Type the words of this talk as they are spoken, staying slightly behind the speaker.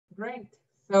Great.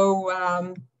 So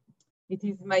it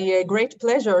is my great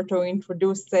pleasure to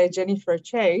introduce Jennifer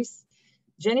Chayes.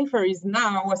 Jennifer is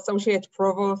now Associate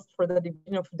Provost for the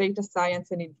Division of Data Science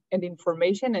and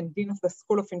Information and Dean of the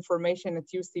School of Information at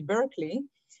UC Berkeley.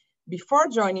 Before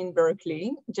joining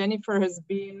Berkeley, Jennifer has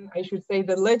been, I should say,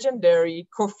 the legendary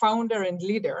co-founder and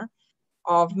leader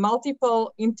of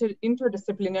multiple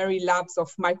interdisciplinary labs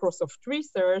of Microsoft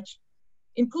Research,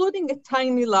 including a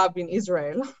tiny lab in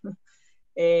Israel.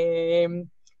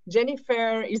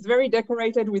 Jennifer is very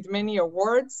decorated with many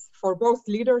awards for both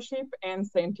leadership and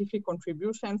scientific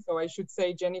contributions. So I should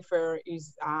say Jennifer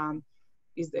is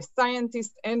a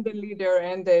scientist and a leader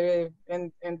and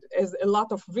has a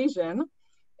lot of vision.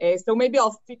 So maybe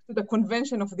I'll stick to the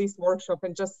convention of this workshop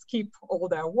and just skip all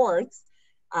the awards.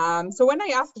 So when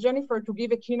I asked Jennifer to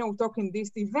give a keynote talk in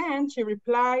this event, she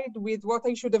replied with what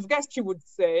I should have guessed she would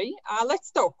say,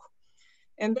 let's talk.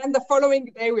 And then the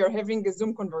following day, we are having a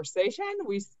Zoom conversation,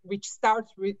 which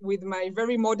starts with my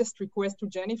very modest request to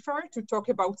Jennifer to talk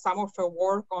about some of her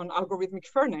work on algorithmic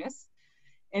fairness.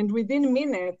 And within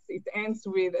minutes, it ends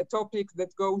with a topic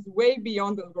that goes way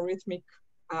beyond algorithmic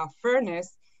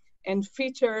fairness and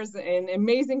features an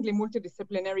amazingly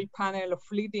multidisciplinary panel of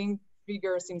leading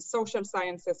figures in social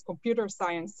sciences, computer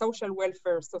science, social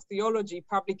welfare, sociology,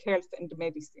 public health, and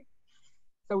medicine.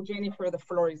 So Jennifer, the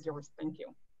floor is yours. Thank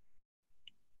you.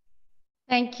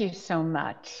 Thank you so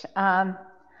much. I'm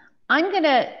going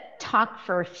to talk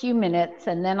for a few minutes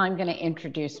and then I'm going to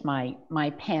introduce my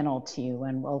panel to you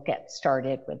and we'll get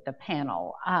started with the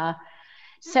panel.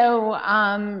 So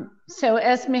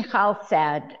as Michal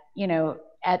said, you know,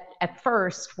 at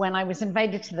first when I was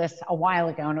invited to this a while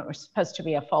ago and it was supposed to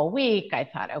be a full week, I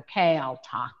thought, okay, I'll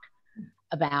talk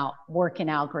about work in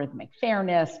algorithmic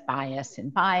fairness, bias in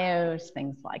bios,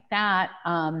 things like that.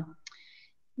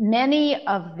 Many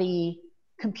of the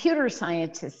computer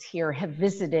scientists here have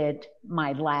visited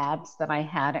my labs that I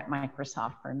had at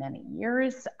Microsoft for many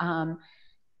years,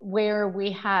 where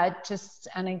we had just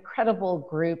an incredible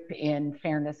group in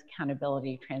fairness,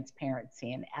 accountability,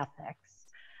 transparency, and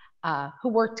ethics, who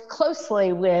worked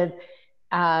closely with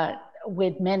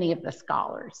many of the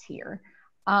scholars here.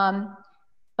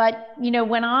 But you know,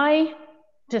 when I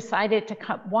decided to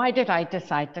come, why did I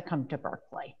decide to come to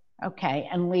Berkeley? Okay,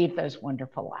 and leave those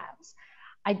wonderful labs.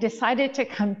 I decided to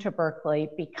come to Berkeley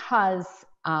because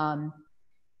I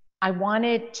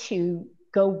wanted to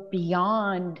go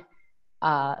beyond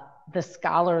the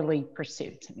scholarly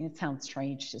pursuits. I mean, it sounds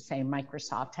strange to say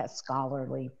Microsoft has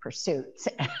scholarly pursuits,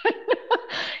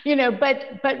 you know,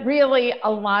 but really a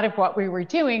lot of what we were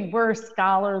doing were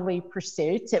scholarly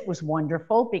pursuits. It was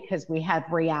wonderful because we had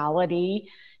reality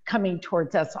coming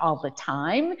towards us all the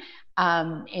time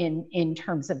in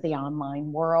terms of the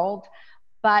online world.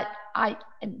 But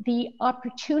the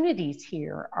opportunities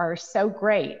here are so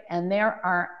great, and there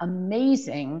are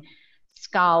amazing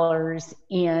scholars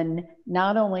in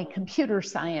not only computer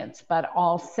science, but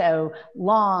also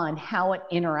law and how it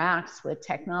interacts with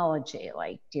technology,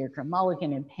 like Deirdre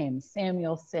Mulligan and Pam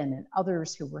Samuelson and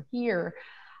others who were here.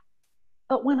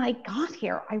 But when I got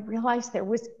here, I realized there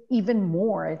was even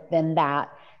more than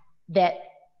that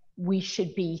we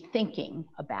should be thinking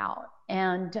about.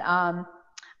 And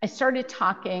I started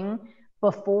talking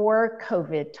before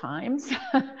COVID times.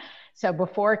 So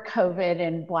before COVID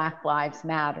and Black Lives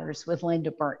Matters with Linda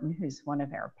Burton, who's one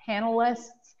of our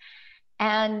panelists.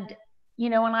 And, you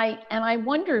know, and I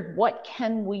wondered what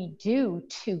can we do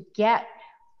to get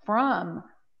from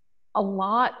a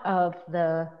lot of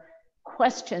the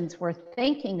questions we're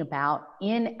thinking about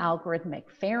in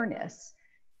algorithmic fairness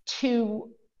to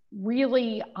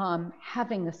really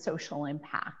having a social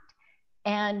impact.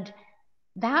 And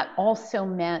that also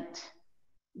meant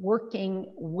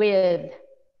working with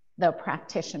the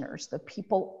practitioners, the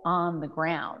people on the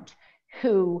ground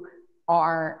who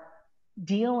are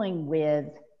dealing with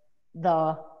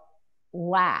the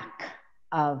lack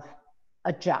of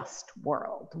a just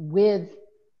world, with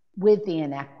the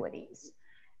inequities.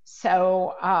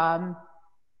 So,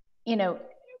 you know,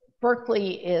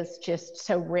 Berkeley is just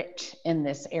so rich in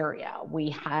this area. We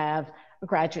have a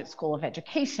graduate school of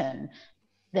education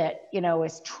that, you know,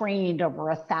 is trained over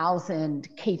 1,000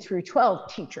 K through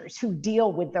 12 teachers who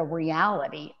deal with the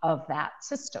reality of that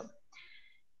system.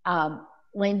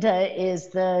 Linda is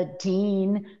the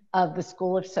dean of the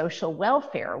School of Social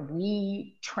Welfare.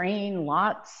 We train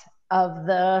lots of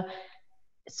the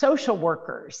social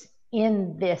workers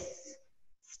in this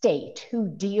state who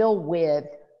deal with,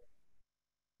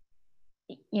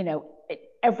 you know,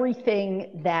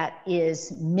 everything that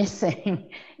is missing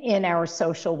in our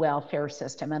social welfare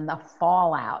system and the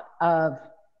fallout of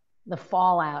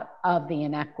the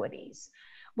inequities.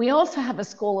 We also have a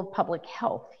School of Public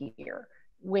Health here,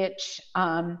 which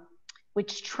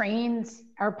trains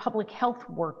our public health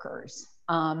workers.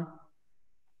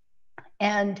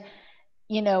 And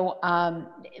you know,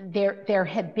 there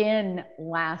had been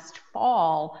last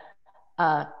fall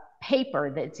a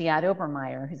paper that Ziad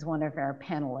Obermeyer, who's one of our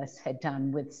panelists, had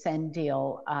done with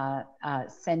Sendil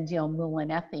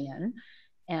Mulanethian,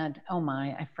 and oh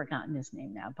my, I've forgotten his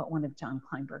name now, but one of John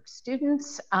Kleinberg's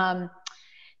students, on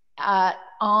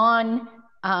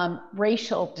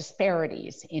racial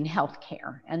disparities in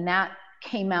healthcare. And that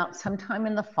came out sometime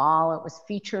in the fall. It was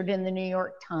featured in the New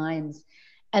York Times.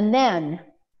 And then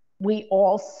we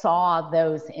all saw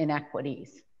those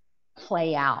inequities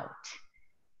play out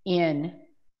in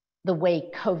the way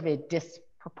COVID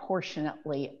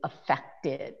disproportionately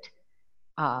affected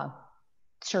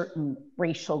certain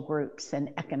racial groups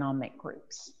and economic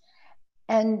groups.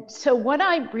 And so what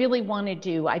I really want to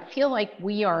do, I feel like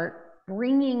we are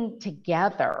bringing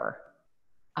together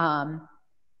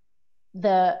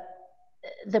the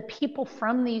people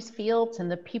from these fields and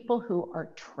the people who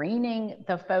are training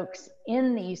the folks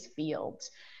in these fields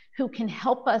who can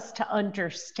help us to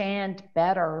understand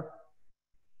better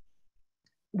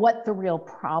what the real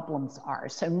problems are.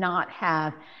 So not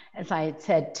have, as I had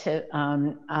said to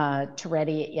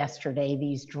Reddy yesterday,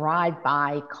 these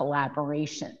drive-by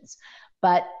collaborations,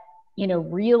 but you know,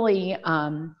 really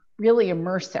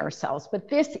immerse ourselves. But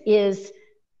this is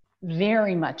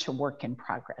very much a work in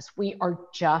progress. We are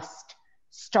just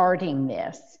starting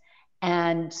this.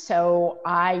 And so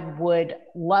I would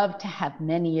love to have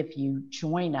many of you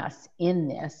join us in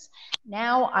this.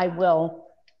 Now I will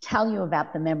tell you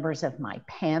about the members of my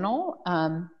panel.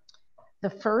 The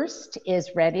first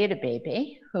is Reddy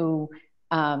Baby, who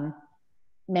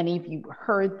many of you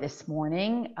heard this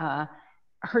morning.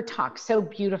 Her talk so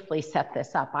beautifully set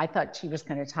this up. I thought she was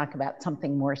going to talk about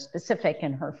something more specific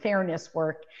in her fairness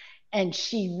work, and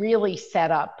she really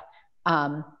set up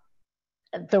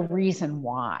the reason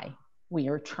why we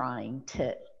are trying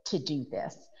to do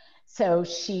this. So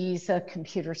she's a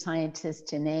computer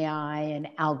scientist in AI and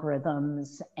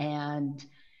algorithms and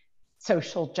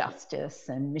social justice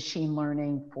and machine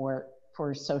learning for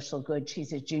social good.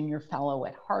 She's a junior fellow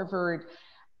at Harvard.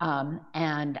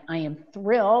 And I am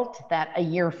thrilled that a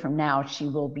year from now, she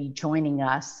will be joining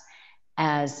us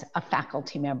as a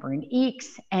faculty member in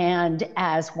EECS and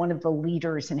as one of the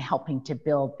leaders in helping to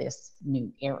build this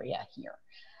new area here.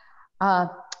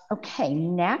 Okay,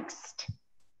 next.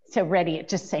 So Reddy,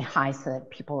 just say hi so that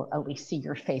people at least see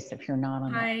your face if you're not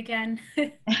on. Hi again.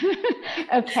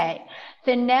 Okay,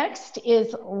 the next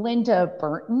is Linda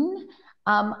Burton.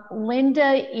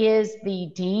 Linda is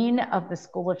the Dean of the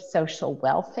School of Social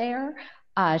Welfare.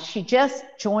 She just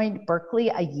joined Berkeley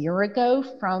a year ago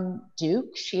from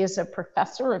Duke. She is a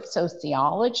professor of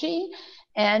sociology,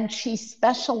 and she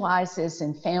specializes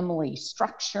in family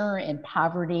structure, in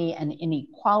poverty and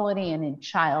inequality, and in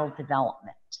child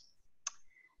development.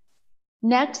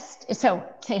 Next, so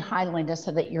say hi, Linda,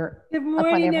 so that you're Good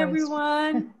morning,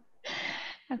 everyone.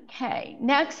 Okay,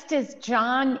 next is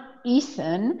John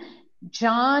Eason.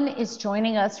 John is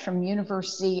joining us from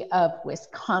University of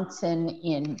Wisconsin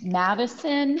in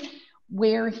Madison,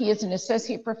 where he is an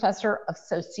associate professor of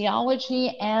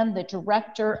sociology and the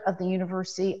director of the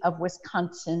University of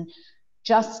Wisconsin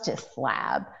Justice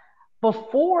Lab.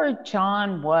 Before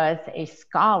John was a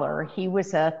scholar, he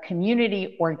was a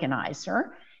community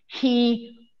organizer.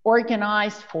 He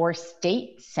organized for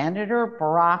State Senator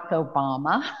Barack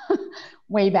Obama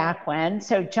way back when.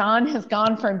 So John has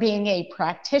gone from being a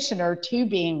practitioner to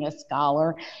being a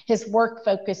scholar. His work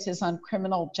focuses on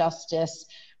criminal justice,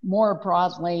 more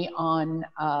broadly on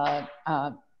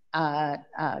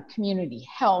community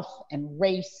health and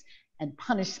race and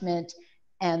punishment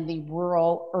and the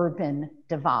rural-urban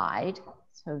divide.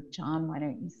 So John, why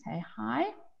don't you say hi?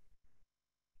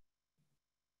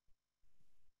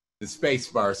 The space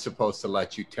bar is supposed to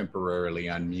let you temporarily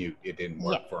unmute. It didn't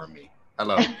work for me.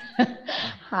 Hello.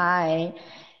 Hi.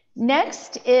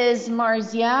 Next is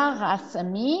Marzia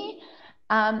Rassami.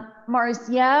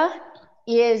 Marzia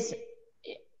is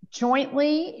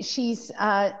jointly, she's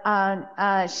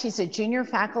a junior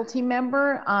faculty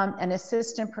member, an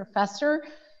assistant professor,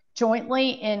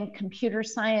 jointly in computer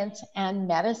science and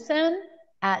medicine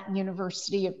at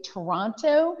University of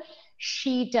Toronto.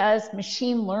 She does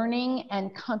machine learning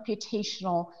and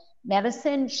computational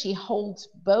medicine. She holds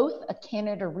both a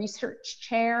Canada Research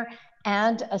Chair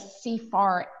and a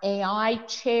CFAR AI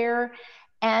Chair.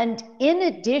 And in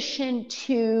addition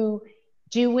to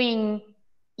doing,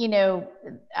 healthcare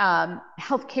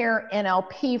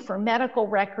NLP for medical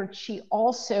records, she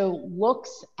also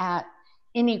looks at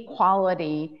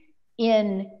inequality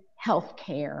in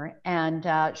healthcare. And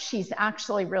she's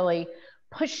actually really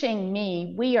pushing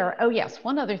me. We are, oh yes,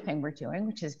 one other thing we're doing,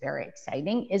 which is very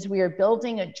exciting, is we are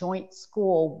building a joint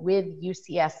school with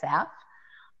UCSF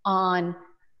on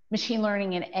machine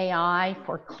learning and AI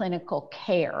for clinical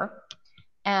care.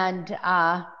 And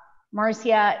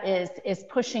Marcia is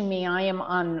pushing me. I am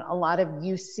on a lot of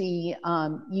UC-wide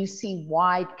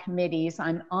committees.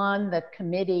 I'm on the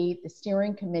committee, the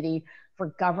steering committee for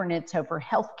governance over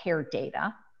healthcare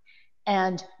data.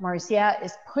 And Marcia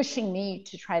is pushing me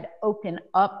to try to open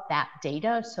up that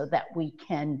data so that we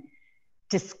can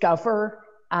discover,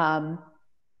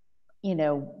 you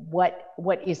know, what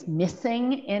is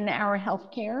missing in our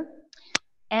healthcare.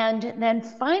 And then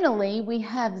finally, we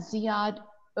have Ziad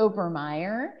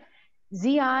Obermeyer.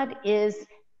 Ziad is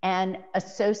an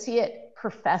associate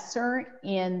professor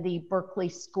in the Berkeley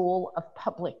School of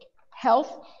Public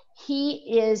Health.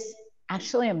 He is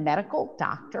actually a medical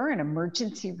doctor, an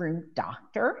emergency room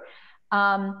doctor.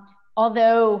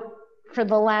 Although for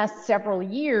the last several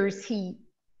years, he,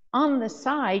 on the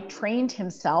side, trained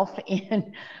himself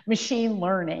in machine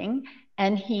learning,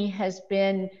 and he has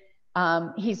been,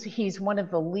 he's one of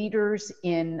the leaders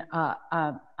in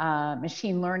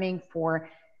machine learning for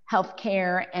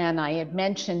healthcare. And I had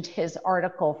mentioned his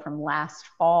article from last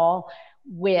fall,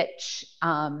 which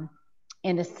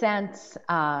in a sense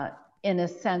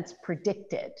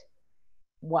predicted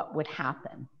what would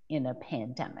happen in a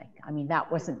pandemic. I mean,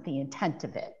 that wasn't the intent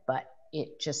of it, but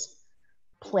it just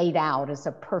played out as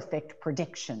a perfect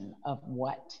prediction of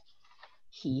what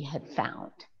he had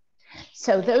found.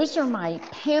 So those are my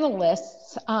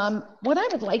panelists. What I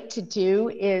would like to do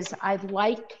is I'd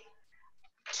like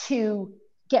to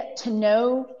get to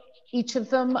know each of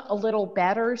them a little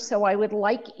better. So I would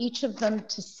like each of them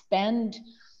to spend,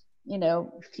 you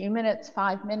know, a few minutes,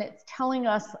 5 minutes, telling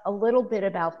us a little bit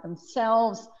about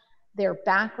themselves, their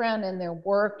background and their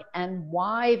work, and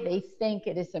why they think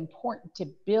it is important to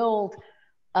build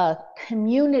a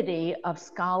community of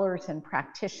scholars and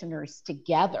practitioners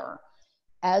together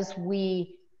as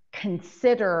we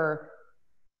consider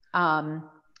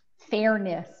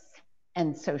fairness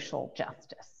and social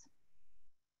justice.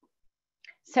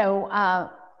 So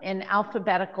in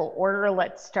alphabetical order,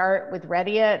 let's start with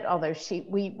Redia, although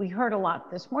we heard a lot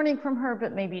this morning from her,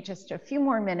 but maybe just a few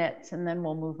more minutes and then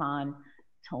we'll move on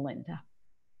to Linda.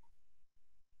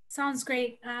 Sounds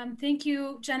great. Thank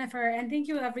you, Jennifer, and thank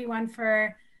you everyone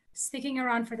for sticking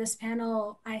around for this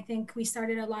panel. I think we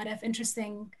started a lot of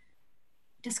interesting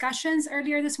discussions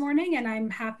earlier this morning, and I'm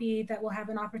happy that we'll have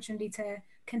an opportunity to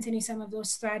continue some of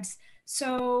those threads.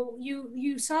 So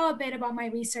you saw a bit about my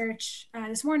research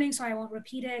this morning, so I won't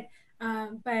repeat it,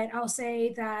 but I'll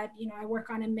say that, you know, I work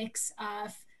on a mix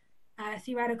of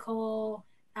theoretical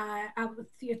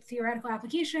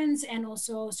applications and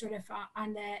also sort of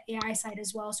on the AI side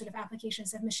as well, sort of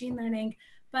applications of machine learning.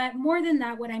 But more than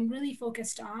that, what I'm really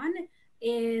focused on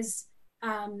is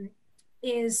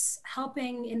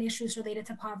helping in issues related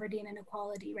to poverty and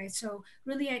inequality, right? So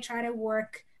really I try to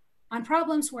work on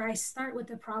problems where I start with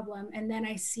the problem and then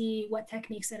I see what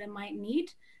techniques that it might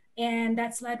need. And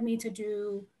that's led me to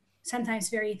do sometimes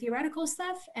very theoretical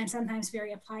stuff and sometimes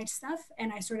very applied stuff.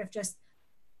 And I sort of just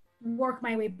work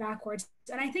my way backwards.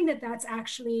 And I think that that's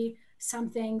actually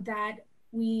something that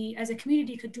we as a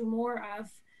community could do more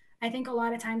of. I think a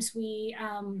lot of times we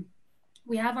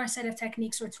have our set of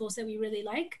techniques or tools that we really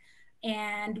like,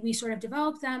 and we sort of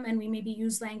develop them and we maybe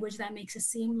use language that makes it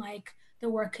seem like the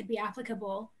work could be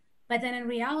applicable. But then in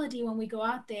reality, when we go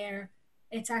out there,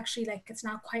 it's actually like, it's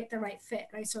not quite the right fit,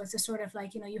 right? So it's a sort of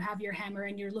like, you know, you have your hammer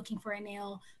and you're looking for a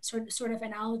nail sort of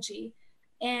analogy.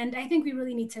 And I think we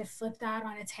really need to flip that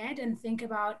on its head and think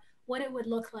about what it would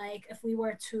look like if we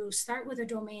were to start with a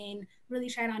domain, really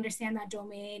try to understand that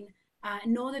domain,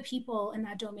 know the people in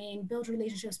that domain, build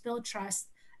relationships, build trust.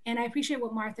 And I appreciate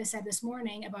what Martha said this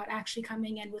morning about actually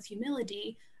coming in with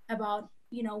humility about,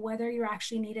 you know, whether you're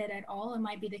actually needed at all. It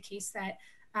might be the case that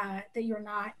that you're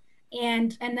not,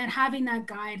 and then having that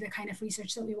guide the kind of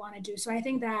research that we want to do. So I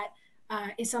think that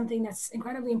is something that's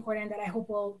incredibly important that I hope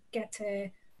we'll get to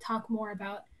talk more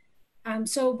about.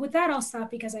 So with that, I'll stop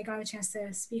because I got a chance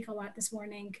to speak a lot this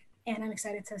morning, and I'm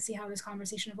excited to see how this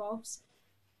conversation evolves.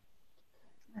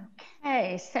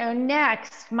 Okay, so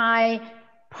next, my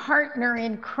partner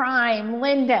in crime,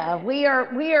 Linda. We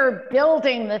are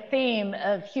building the theme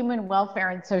of human welfare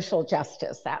and social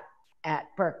justice at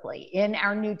Berkeley in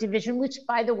our new division, which,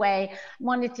 by the way, I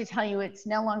wanted to tell you it's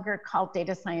no longer called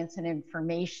Data Science and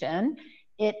Information.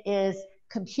 It is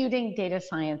Computing, Data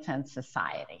Science, and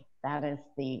Society. That is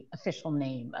the official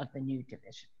name of the new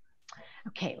division.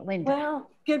 Okay, Linda. Well,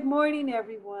 good morning,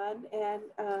 everyone. And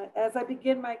as I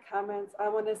begin my comments, I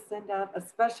want to send out a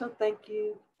special thank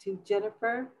you to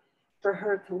Jennifer for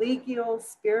her collegial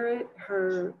spirit,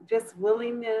 her just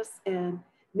willingness and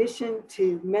mission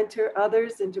to mentor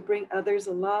others and to bring others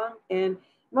along. And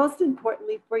most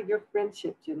importantly, for your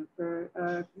friendship,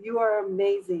 Jennifer. You are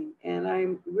amazing. And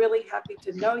I'm really happy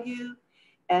to know you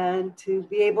and to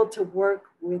be able to work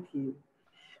with you.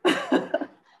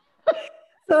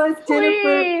 So it's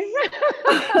Jennifer.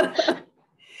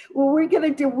 Well,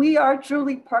 we are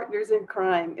truly partners in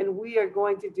crime, and we are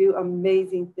going to do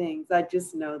amazing things. I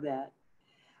just know that.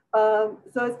 So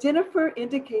as Jennifer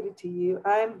indicated to you,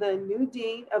 I'm the new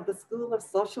dean of the School of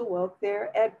Social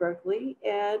Welfare at Berkeley,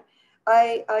 and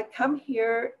I come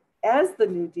here as the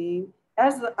new dean,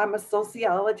 I'm a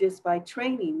sociologist by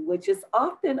training, which is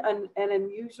often an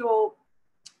unusual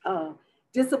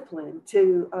discipline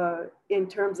in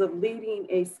terms of leading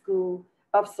a school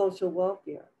of social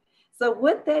welfare. So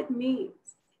what that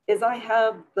means is I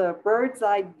have the bird's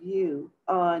eye view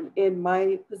in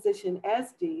my position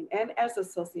as dean and as a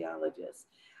sociologist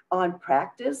on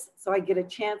practice. So I get a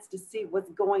chance to see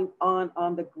what's going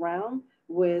on the ground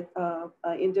with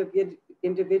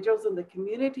individuals in the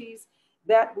communities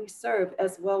that we serve,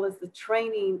 as well as the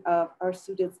training of our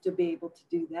students to be able to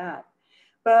do that.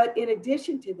 But in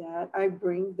addition to that, I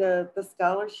bring the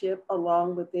scholarship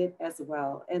along with it as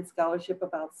well, and scholarship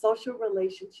about social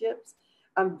relationships.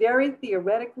 I'm very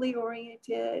theoretically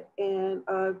oriented, and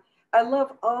I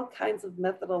love all kinds of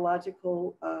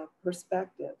methodological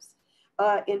perspectives.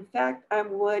 In fact,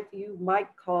 I'm what you might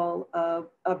call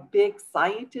a big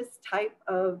scientist type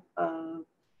of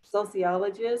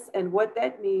sociologist. And what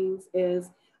that means is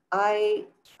I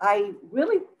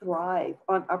really thrive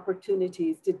on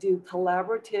opportunities to do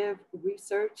collaborative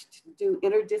research, to do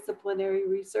interdisciplinary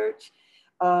research.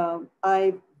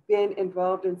 I've been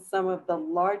involved in some of the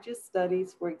largest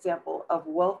studies, for example, of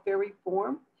welfare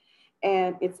reform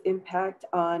and its impact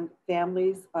on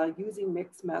families using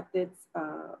mixed methods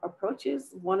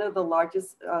approaches, one of the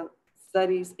largest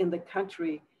studies in the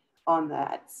country on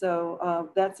that. So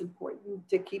that's important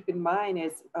to keep in mind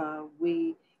as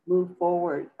we move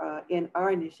forward in our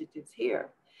initiatives here.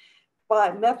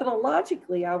 But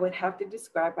methodologically, I would have to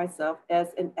describe myself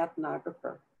as an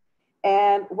ethnographer.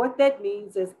 And what that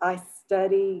means is I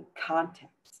study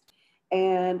context,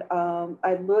 and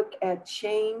I look at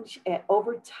change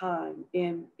over time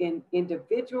in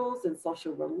individuals and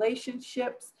social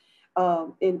relationships,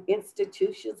 in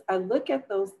institutions. I look at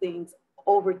those things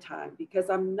over time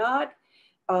because I'm not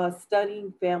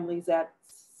studying families that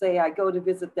say I go to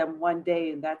visit them one day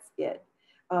and that's it.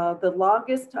 The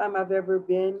longest time I've ever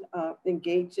been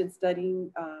engaged in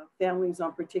studying families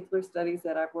on particular studies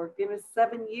that I've worked in is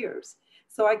 7 years.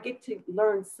 So I get to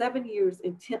learn 7 years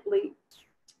intently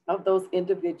of those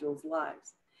individuals'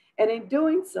 lives. And in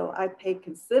doing so, I pay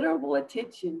considerable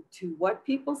attention to what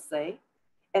people say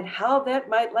and how that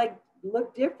might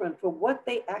look different for what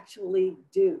they actually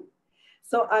do.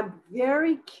 So I'm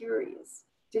very curious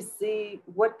to see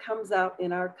what comes out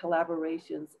in our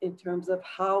collaborations in terms of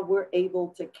how we're able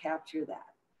to capture that.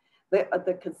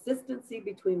 The consistency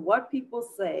between what people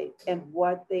say and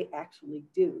what they actually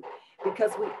do.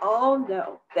 Because we all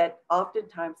know that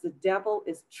oftentimes the devil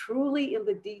is truly in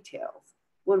the details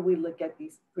when we look at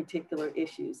these particular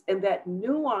issues, and that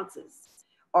nuances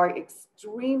are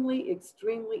extremely,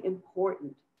 extremely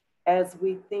important as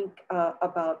we think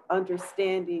about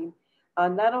understanding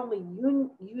not only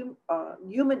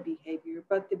human behavior,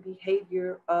 but the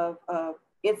behavior of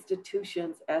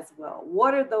institutions as well.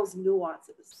 What are those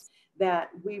nuances that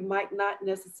we might not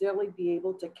necessarily be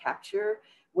able to capture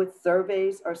with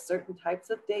surveys or certain types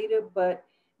of data, but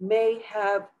may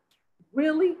have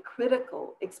really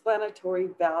critical explanatory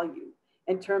value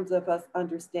in terms of us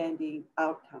understanding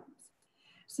outcomes?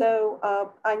 So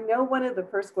I know one of the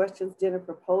first questions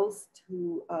Jennifer posed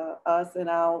to us, and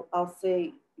I'll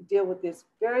deal with this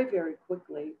very, very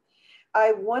quickly.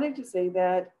 I wanted to say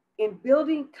that in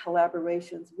building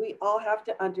collaborations, we all have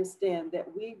to understand that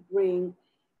we bring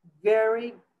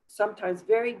sometimes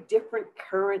very different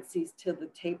currencies to the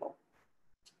table,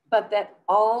 but that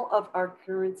all of our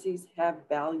currencies have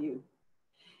value.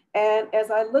 And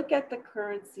as I look at the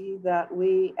currency that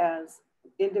we as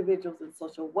individuals in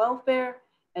social welfare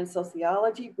and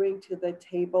sociology bring to the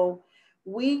table,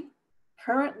 we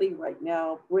currently right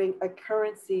now bring a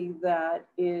currency that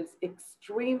is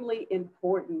extremely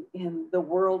important in the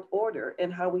world order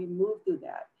and how we move through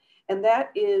that. And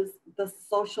that is the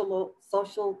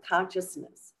social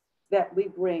consciousness that we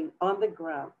bring on the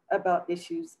ground about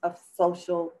issues of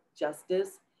social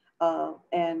justice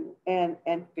and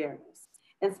fairness.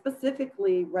 and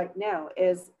specifically right now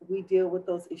as we deal with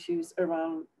those issues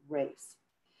around race.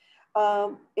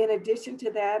 In addition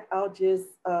to that, I'll just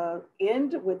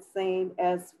end with saying,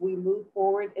 as we move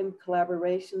forward in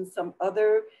collaboration, some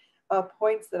other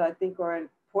points that I think are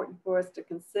important for us to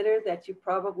consider that you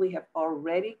probably have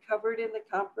already covered in the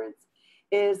conference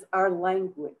is our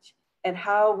language and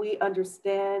how we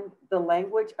understand the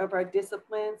language of our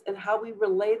disciplines and how we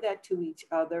relay that to each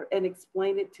other and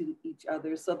explain it to each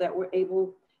other so that we're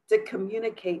able to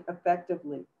communicate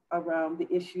effectively around the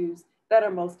issues that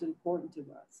are most important to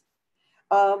us.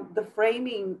 The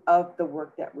framing of the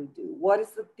work that we do. What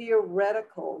is the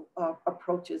theoretical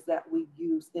approaches that we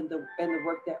use in the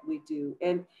work that we do?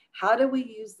 And how do we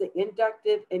use the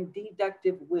inductive and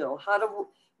deductive wheel? How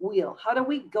do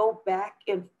we go back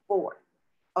and forth,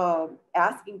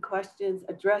 asking questions,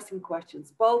 addressing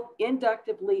questions, both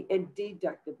inductively and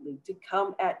deductively to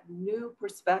come at new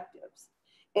perspectives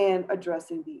and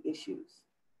addressing the issues?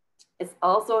 It's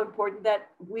also important that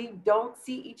we don't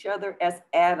see each other as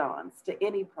add-ons to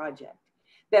any project,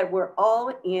 that we're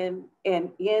all in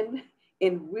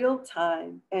real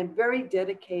time and very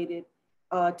dedicated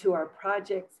to our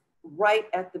projects right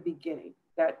at the beginning,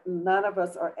 that none of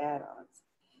us are add-ons,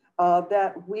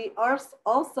 that we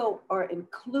also are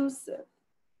inclusive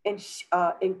and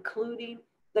including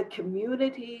the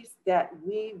communities that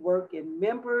we work in,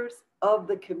 members of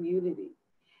the community.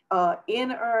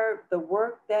 In the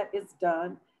work that is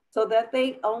done, so that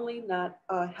they only not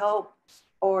help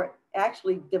or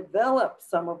actually develop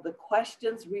some of the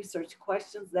questions, research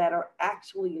questions that are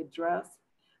actually addressed,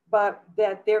 but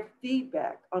that their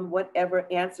feedback on whatever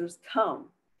answers come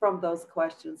from those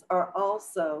questions are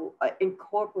also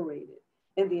incorporated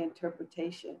in the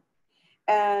interpretation.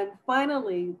 And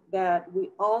finally, that we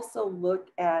also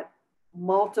look at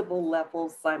multiple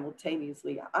levels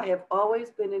simultaneously. I have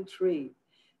always been intrigued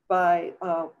by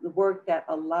the work that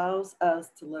allows us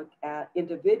to look at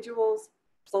individuals,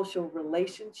 social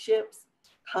relationships,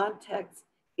 contexts,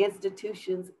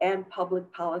 institutions, and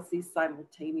public policy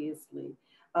simultaneously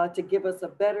to give us a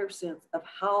better sense of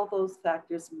how those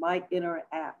factors might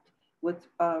interact with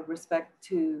respect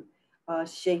to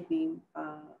shaping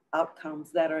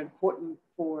outcomes that are important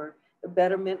for the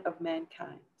betterment of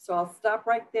mankind. So I'll stop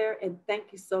right there and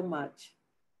thank you so much.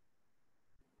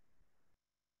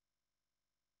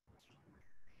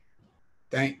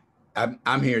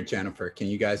 I'm here, Jennifer. Can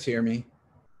you guys hear me?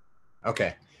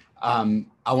 Okay. I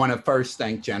want to first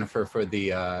thank Jennifer for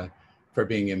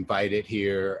being invited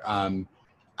here.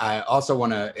 I also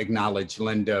want to acknowledge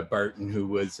Linda Burton, who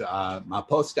was my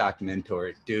postdoc mentor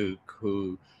at Duke,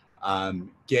 who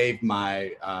gave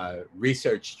my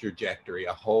research trajectory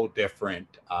a whole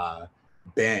different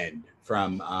bend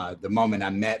from the moment I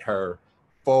met her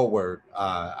forward.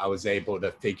 I was able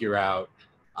to figure out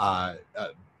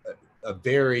a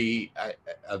very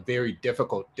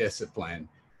difficult discipline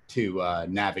to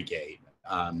navigate.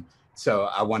 So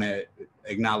I want to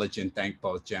acknowledge and thank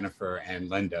both Jennifer and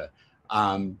Linda.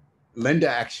 Linda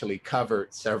actually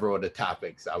covered several of the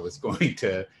topics I was going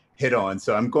to hit on.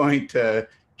 So I'm going to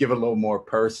give a little more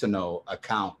personal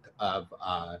account of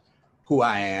who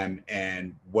I am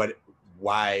and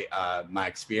why my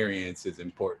experience is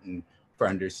important for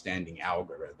understanding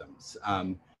algorithms.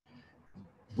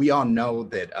 We all know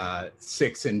that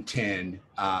 6 in 10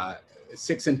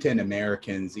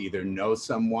 Americans either know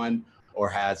someone or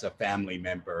has a family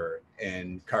member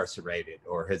incarcerated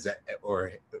or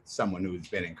someone who's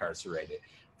been incarcerated.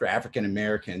 For African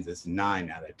Americans, it's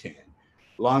 9 out of 10.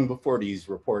 Long before these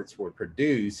reports were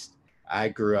produced, I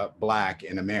grew up Black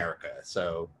in America.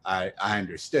 So I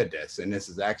understood this. And this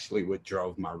is actually what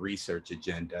drove my research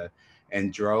agenda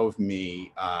and drove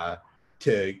me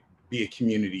to be a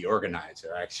community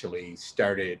organizer. I actually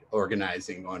started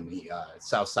organizing on the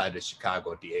south side of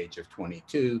Chicago at the age of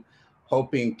 22,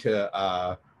 hoping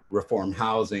to reform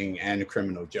housing and the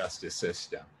criminal justice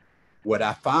system. What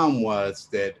I found was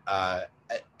that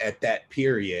at that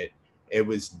period, it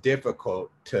was difficult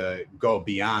to go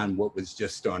beyond what was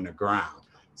just on the ground.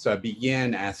 So I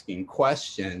began asking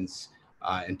questions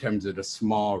in terms of the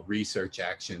small research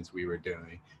actions we were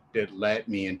doing that led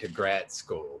me into grad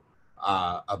school.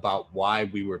 About why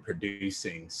we were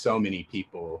producing so many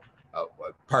people,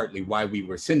 partly why we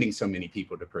were sending so many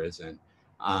people to prison.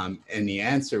 And the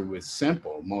answer was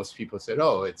simple. Most people said,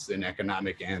 oh, it's an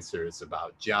economic answer, it's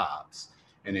about jobs.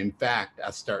 And in fact,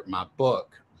 I start my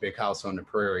book, Big House on the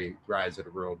Prairie, Rise of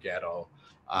the Rural Ghetto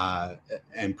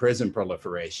and Prison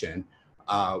Proliferation,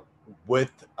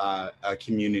 with a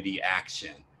community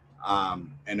action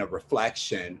and a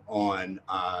reflection on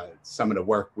some of the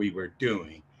work we were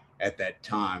doing. at that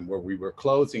time, where we were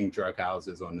closing drug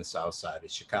houses on the south side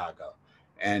of Chicago.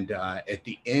 And at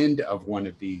the end of one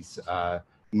of these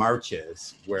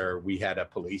marches, where we had a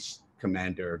police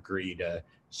commander agree to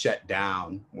shut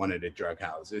down one of the drug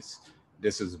houses,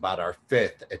 this was about our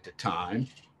fifth at the time,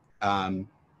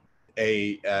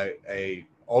 a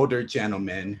older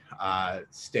gentleman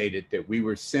stated that we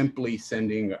were simply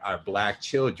sending our Black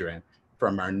children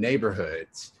from our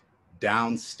neighborhoods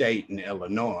downstate in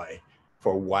Illinois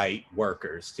for white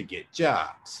workers to get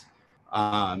jobs.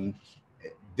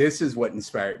 This is what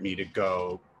inspired me to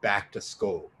go back to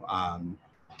school,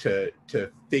 to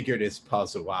figure this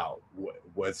puzzle out.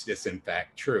 Was this in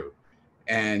fact true?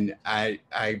 And I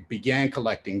began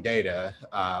collecting data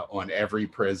on every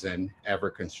prison ever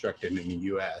constructed in the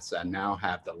US. I now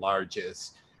have the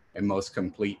largest and most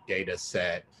complete data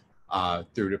set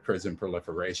through the Prison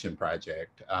Proliferation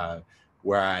Project,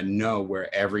 where I know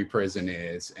where every prison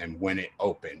is and when it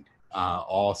opened,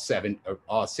 all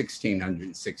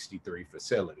 1,663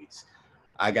 facilities.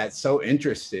 I got so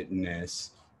interested in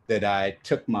this that I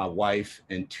took my wife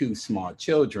and two small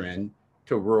children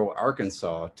to rural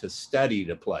Arkansas to study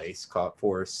the place called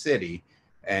Forest City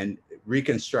and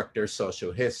reconstruct their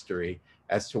social history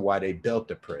as to why they built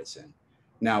the prison.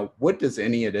 Now, what does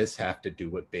any of this have to do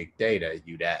with big data,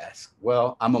 you'd ask?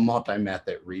 Well, I'm a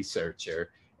multi-method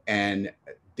researcher, and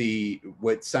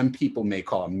what some people may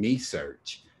call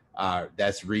me-search,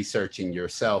 that's researching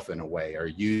yourself in a way, or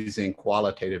using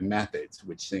qualitative methods,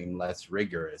 which seem less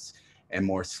rigorous and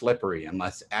more slippery and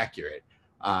less accurate.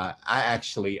 I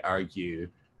actually argue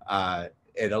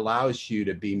it allows you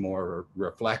to be more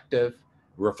reflexive,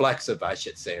 I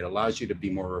should say. It allows you to be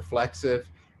more reflexive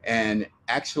and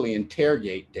actually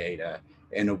interrogate data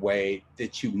in a way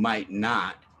that you might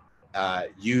not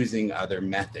using other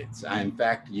methods. I, in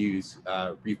fact, use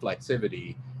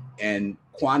reflexivity and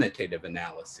quantitative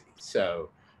analysis.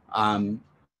 So I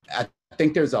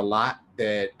think there's a lot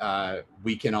that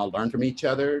we can all learn from each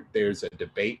other. There's a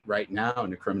debate right now in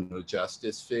the criminal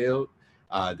justice field.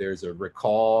 There's a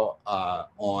recall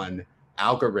on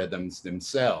algorithms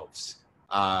themselves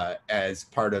as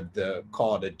part of the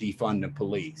call to defund the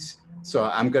police. So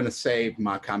I'm going to save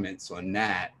my comments on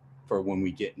that for when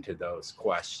we get into those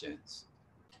questions.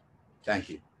 Thank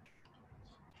you.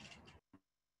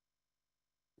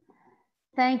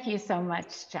 Thank you so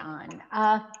much, John.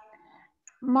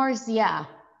 Marzia.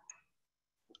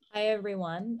 Hi,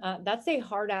 everyone. That's a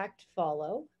hard act to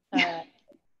follow.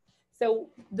 So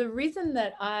the reason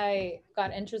that I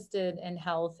got interested in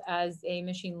health as a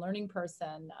machine learning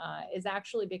person is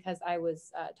actually because I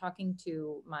was talking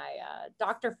to my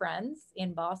doctor friends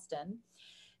in Boston,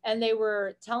 and they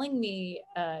were telling me,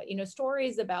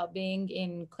 stories about being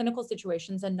in clinical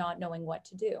situations and not knowing what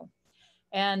to do.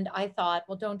 And I thought,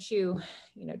 well, don't you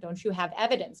have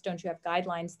evidence? Don't you have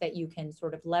guidelines that you can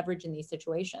sort of leverage in these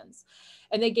situations?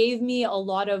 And they gave me a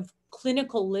lot of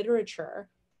clinical literature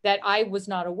that I was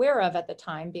not aware of at the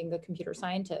time, being a computer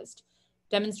scientist,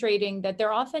 demonstrating that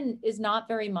there often is not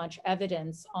very much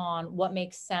evidence on what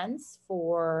makes sense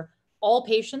for all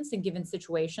patients in given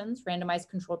situations. Randomized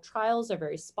controlled trials are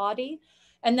very spotty.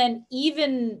 And then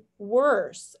even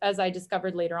worse, as I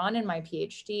discovered later on in my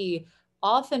PhD,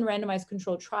 often randomized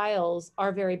controlled trials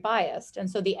are very biased. And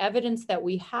so the evidence that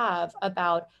we have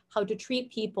about how to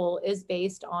treat people is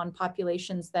based on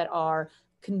populations that are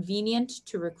convenient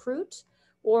to recruit,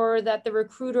 or that the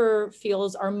recruiter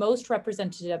feels are most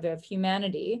representative of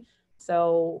humanity.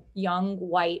 So young,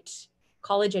 white,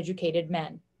 college-educated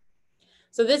men.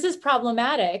 So this is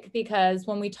problematic because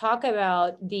when we talk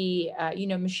about the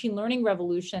machine learning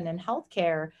revolution in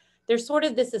healthcare, there's sort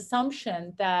of this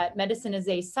assumption that medicine is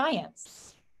a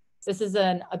science. This is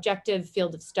an objective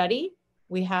field of study.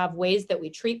 We have ways that we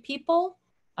treat people.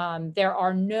 There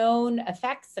are known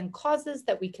effects and causes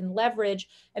that we can leverage.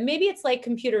 And maybe it's like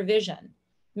computer vision.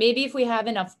 Maybe if we have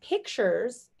enough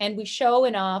pictures and we show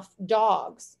enough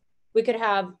dogs, we could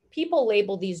have people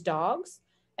label these dogs,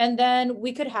 and then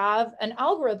we could have an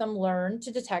algorithm learn to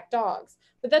detect dogs.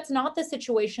 But that's not the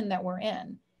situation that we're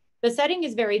in. The setting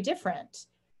is very different.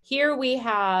 Here we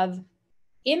have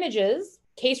images,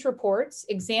 case reports,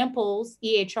 examples,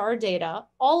 EHR data,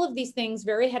 all of these things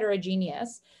very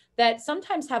heterogeneous that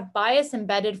sometimes have bias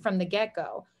embedded from the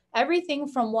get-go. Everything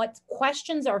from what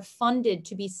questions are funded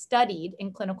to be studied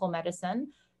in clinical medicine.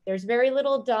 There's very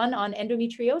little done on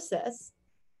endometriosis.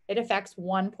 It affects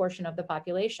one portion of the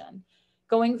population.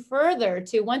 Going further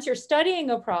to once you're studying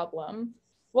a problem,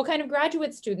 what kind of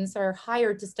graduate students are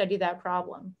hired to study that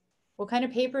problem? What kind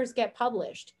of papers get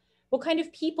published? What kind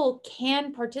of people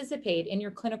can participate in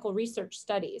your clinical research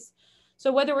studies?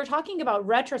 So whether we're talking about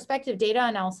retrospective data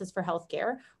analysis for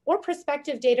healthcare or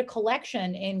prospective data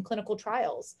collection in clinical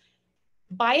trials,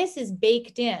 bias is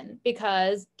baked in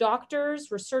because doctors,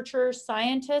 researchers,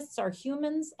 scientists are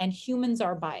humans and humans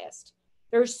are biased.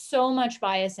 There's so much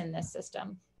bias in this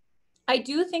system. I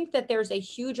do think that there's a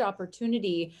huge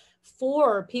opportunity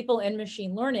for people in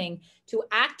machine learning to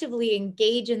actively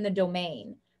engage in the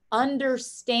domain,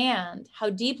 understand how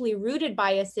deeply rooted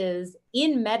bias is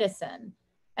in medicine,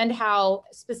 and how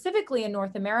specifically in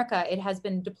North America, it has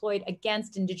been deployed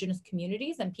against Indigenous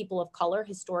communities and people of color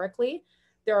historically.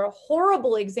 There are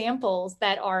horrible examples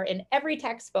that are in every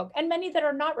textbook and many that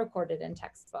are not recorded in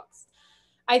textbooks.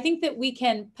 I think that we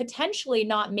can potentially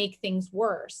not make things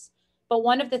worse. But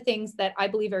one of the things that I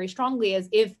believe very strongly is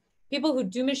if people who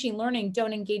do machine learning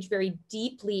don't engage very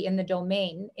deeply in the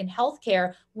domain in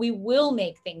healthcare, we will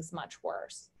make things much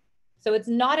worse. So it's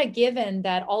not a given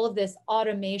that all of this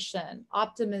automation,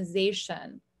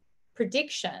 optimization,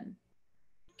 prediction,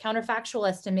 counterfactual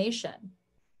estimation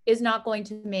is not going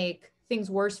to make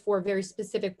things worse for very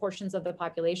specific portions of the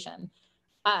population.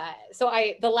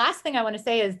 The last thing I want to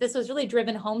say is this was really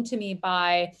driven home to me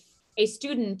by a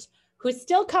student who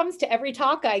still comes to every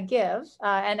talk I give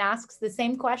and asks the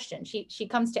same question. She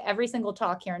comes to every single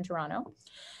talk here in Toronto.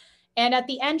 And at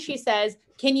the end, she says,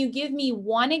 can you give me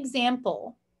one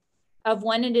example of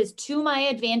when it is to my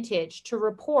advantage to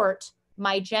report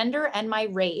my gender and my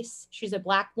race, she's a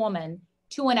Black woman,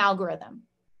 to an algorithm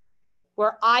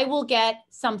where I will get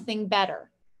something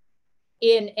better?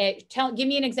 Give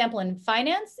me an example in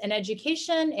finance, in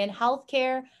education, in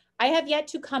healthcare. I have yet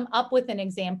to come up with an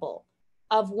example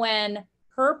of when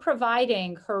her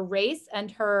providing her race and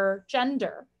her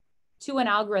gender to an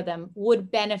algorithm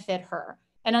would benefit her.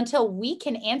 And until we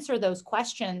can answer those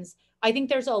questions, I think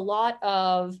there's a lot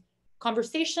of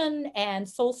conversation and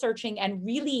soul searching and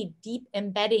really deep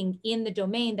embedding in the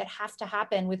domain that has to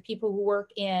happen with people who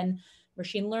work in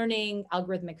machine learning,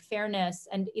 algorithmic fairness,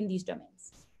 and in these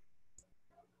domains.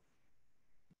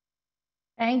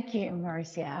 Thank you,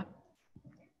 Marcia.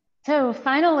 So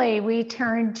finally, we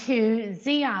turn to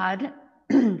Ziad,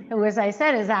 who, as I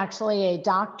said, is actually a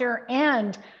doctor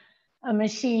and a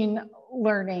machine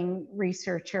learning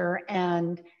researcher.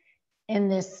 And in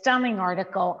this stunning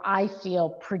article, I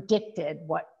feel predicted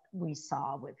what we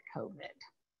saw with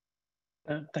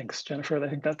COVID. Thanks, Jennifer. I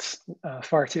think that's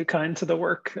far too kind to the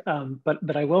work.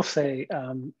 But I will say,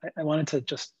 I wanted to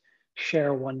just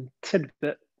share one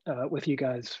tidbit with you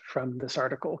guys from this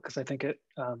article, because I think it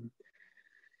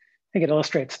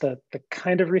illustrates the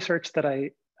kind of research that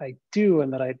I do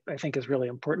and that I think is really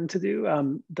important to do.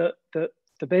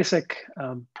 The basic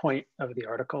point of the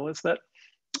article is that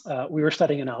we were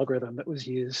studying an algorithm that was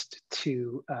used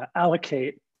to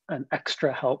allocate an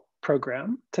extra help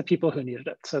program to people who needed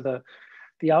it. So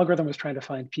the algorithm was trying to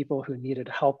find people who needed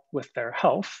help with their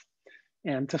health.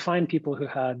 And to find people who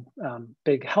had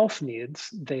big health needs,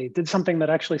 they did something that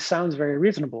actually sounds very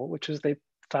reasonable, which is they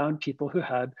found people who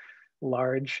had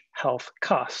large health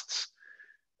costs.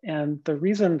 And the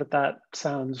reason that that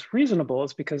sounds reasonable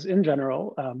is because in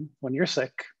general, when you're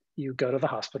sick, you go to the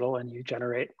hospital and you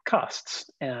generate costs.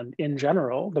 And in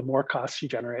general, the more costs you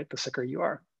generate, the sicker you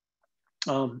are.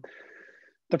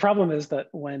 The problem is that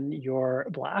when you're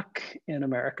Black in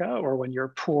America, or when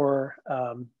you're poor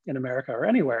in America or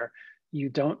anywhere, you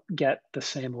don't get the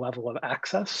same level of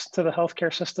access to the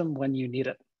healthcare system when you need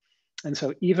it. And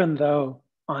so even though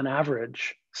on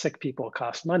average, sick people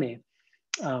cost money,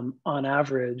 on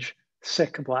average,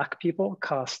 sick Black people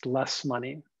cost less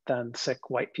money than sick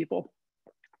white people.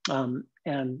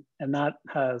 And that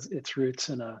has its roots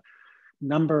in a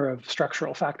number of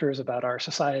structural factors about our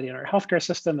society and our healthcare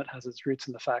system. It has its roots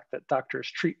in the fact that doctors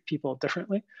treat people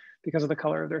differently because of the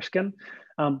color of their skin.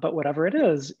 But whatever it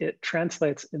is, it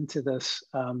translates into this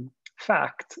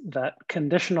fact that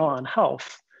conditional on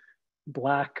health,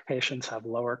 Black patients have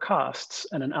lower costs,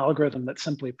 and an algorithm that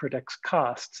simply predicts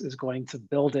costs is going to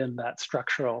build in that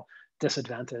structural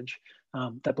disadvantage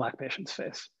that Black patients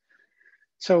face.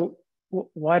 So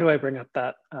why do I bring up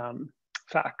that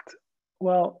fact?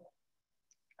 Well,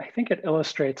 I think it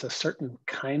illustrates a certain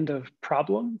kind of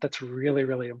problem that's really,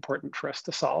 really important for us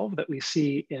to solve, that we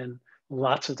see in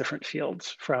lots of different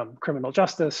fields, from criminal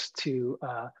justice to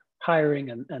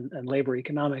hiring and labor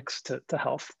economics to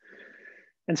health.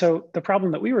 And so the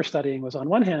problem that we were studying was, on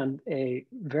one hand, a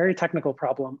very technical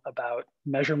problem about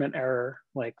measurement error,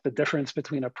 like the difference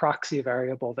between a proxy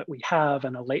variable that we have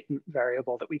and a latent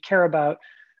variable that we care about.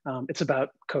 It's about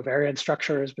covariance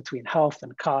structures between health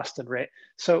and cost and rate.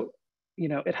 So,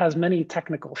 it has many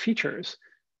technical features,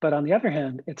 but on the other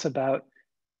hand, it's about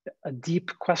a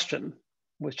deep question,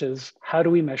 which is how do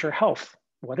we measure health?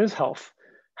 What is health?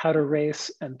 How do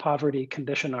race and poverty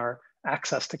condition our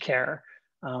access to care?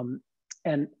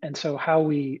 And so how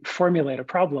we formulate a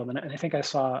problem, and I think I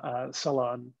saw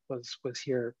Salon was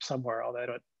here somewhere, although I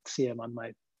don't see him on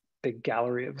my big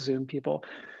gallery of Zoom people.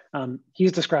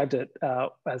 He's described it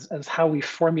as how we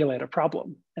formulate a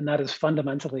problem. And that is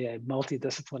fundamentally a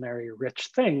multidisciplinary, rich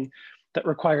thing that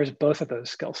requires both of those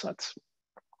skill sets.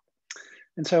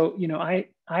 And so, you know, I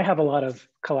have a lot of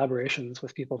collaborations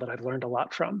with people that I've learned a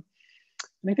lot from.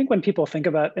 And I think when people think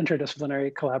about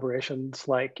interdisciplinary collaborations,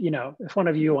 like, you know, if one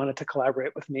of you wanted to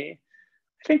collaborate with me,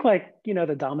 I think, like, you know,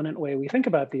 the dominant way we think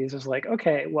about these is like,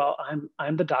 okay, well,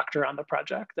 I'm the doctor on the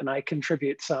project and I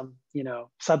contribute some, you know,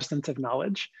 substantive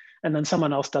knowledge, and then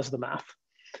someone else does the math.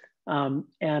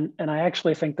 And I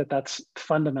actually think that that's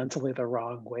fundamentally the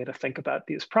wrong way to think about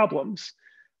these problems.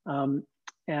 And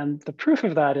the proof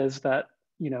of that is that,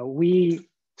 you know, we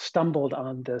stumbled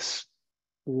on this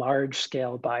large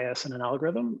scale bias in an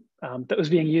algorithm that was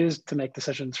being used to make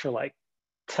decisions for like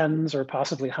tens or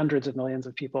possibly hundreds of millions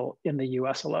of people in the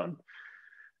US alone.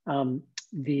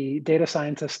 The data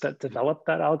scientists that developed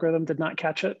that algorithm did not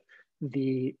catch it.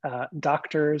 The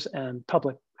doctors and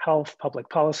public health, public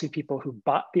policy people who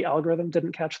bought the algorithm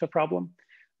didn't catch the problem.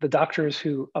 The doctors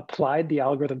who applied the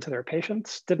algorithm to their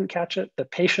patients didn't catch it. The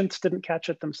patients didn't catch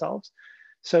it themselves.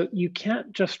 So you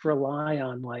can't just rely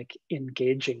on like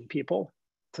engaging people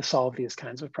to solve these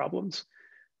kinds of problems.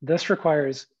 This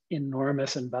requires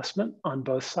enormous investment on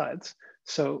both sides.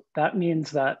 So that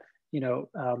means that, you know,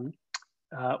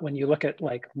 when you look at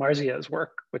like Marzia's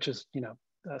work, which is, you know,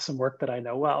 some work that I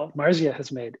know well, Marzia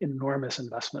has made enormous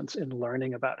investments in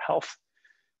learning about health.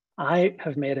 I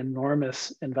have made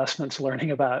enormous investments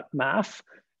learning about math.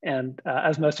 And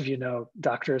as most of you know,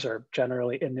 doctors are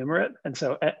generally innumerate. And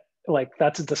so like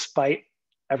that's despite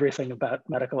everything about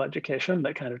medical education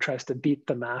that kind of tries to beat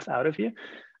the math out of you.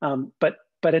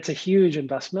 But it's a huge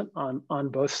investment on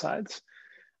both sides.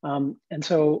 And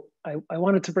so I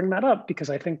wanted to bring that up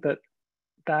because I think that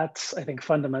that's, I think,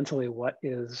 fundamentally what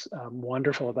is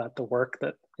wonderful about the work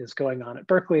that is going on at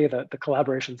Berkeley, the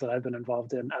collaborations that I've been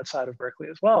involved in outside of Berkeley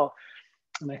as well.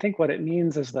 And I think what it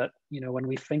means is that, you know, when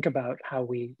we think about how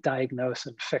we diagnose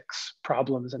and fix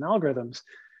problems and algorithms,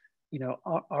 you know,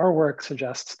 our work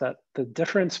suggests that the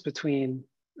difference between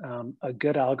a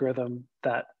good algorithm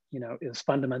that, you know, is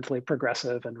fundamentally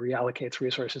progressive and reallocates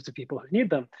resources to people who need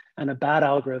them, and a bad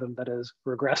algorithm that is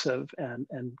regressive and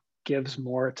gives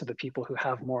more to the people who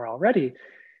have more already,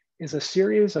 is a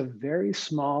series of very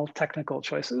small technical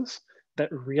choices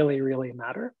that really, really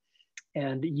matter.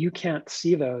 And you can't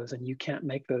see those and you can't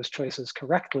make those choices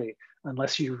correctly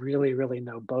unless you really, really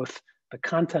know both the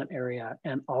content area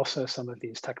and also some of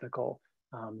these technical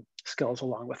skills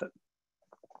along with it.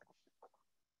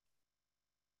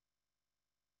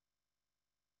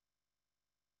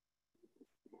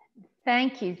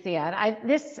 Thank you, Ziad.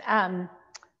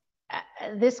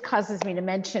 This causes me to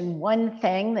mention one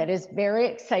thing that is very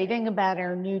exciting about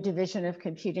our new division of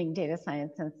computing, data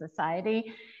science, and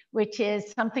society, which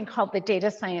is something called the Data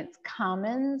Science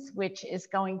Commons, which is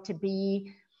going to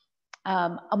be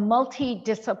a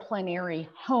multidisciplinary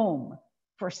home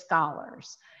for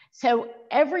scholars. So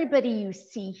everybody you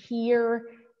see here,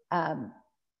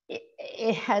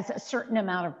 it has a certain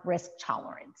amount of risk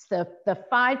tolerance. The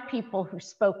 5 people who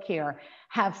spoke here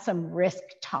have some risk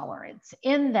tolerance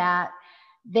in that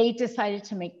they decided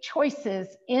to make choices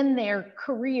in their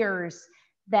careers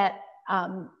that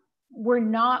were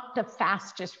not the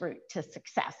fastest route to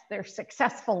success. They're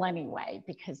successful anyway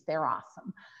because they're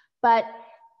awesome. But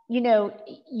you know,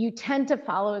 you tend to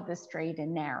follow the straight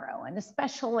and narrow, and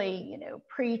especially, you know,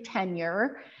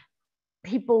 pre-tenure,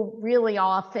 people really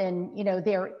often, you know,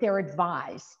 they're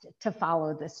advised to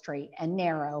follow the straight and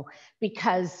narrow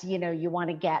because, you know, you want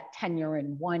to get tenure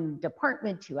in one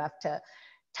department, you have to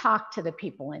talk to the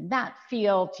people in that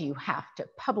field, you have to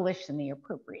publish in the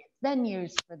appropriate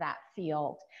venues for that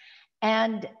field.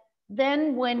 And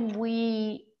then when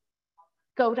we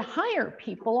go to hire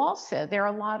people also, there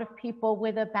are a lot of people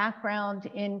with a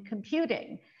background in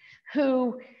computing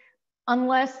who,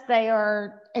 unless they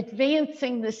are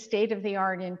advancing the state of the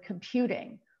art in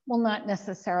computing, will not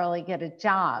necessarily get a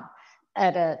job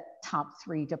at a top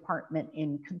 3 department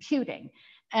in computing.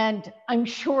 And I'm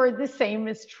sure the same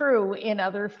is true in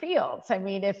other fields. I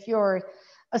mean, if you're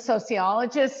a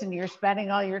sociologist and you're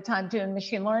spending all your time doing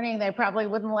machine learning, they probably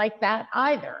wouldn't like that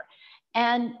either.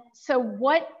 And so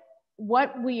what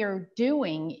we are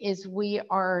doing is we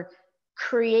are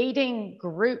creating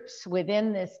groups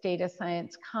within this data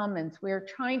science commons. We're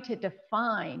trying to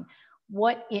define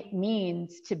what it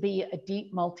means to be a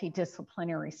deep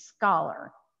multidisciplinary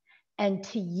scholar and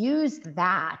to use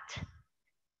that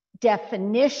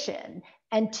definition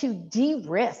and to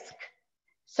de-risk,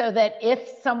 so that if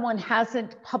someone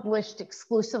hasn't published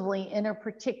exclusively in a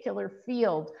particular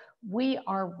field, we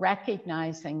are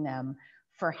recognizing them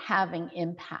for having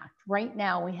impact. Right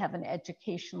now, we have an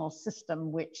educational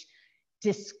system which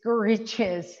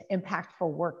discourages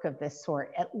impactful work of this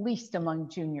sort, at least among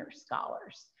junior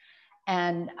scholars.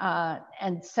 And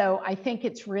so I think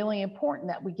it's really important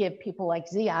that we give people like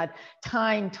Ziad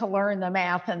time to learn the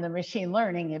math and the machine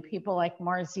learning, and people like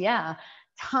Marzia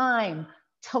time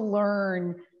to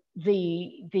learn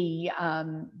the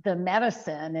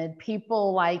medicine, and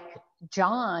people like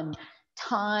John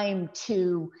time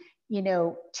to, you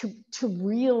know, to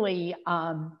really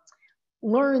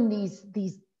learn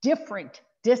these different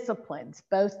disciplines,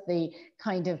 both the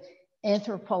kind of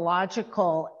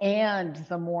anthropological and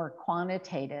the more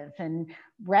quantitative, and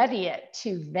ready it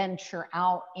to venture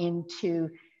out into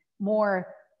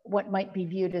more what might be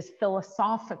viewed as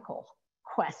philosophical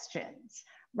questions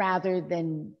rather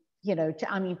than, you know,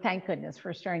 I mean, thank goodness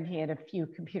we're starting to get a few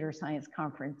computer science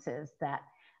conferences that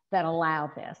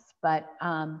allow this, but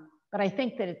I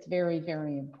think that it's very,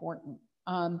 very important.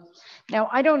 Now,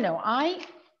 I don't know,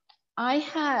 I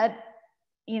had,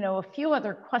 you know, a few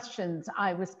other questions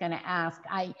I was going to ask.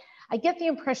 I get the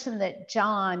impression that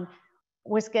John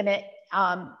was going to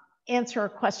answer a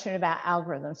question about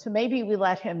algorithms. So maybe we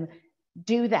let him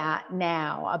do that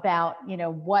now, about, you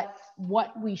know, what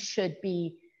we should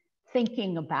be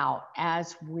thinking about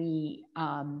as we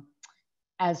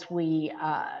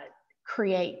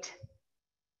create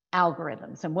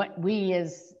algorithms, and what we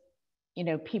as, you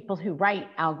know, people who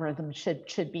write algorithms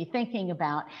should be thinking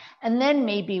about. And then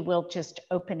maybe we'll just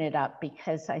open it up,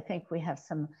 because I think we have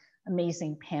some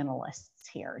amazing panelists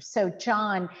here. So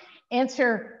John,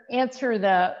 answer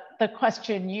the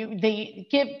question,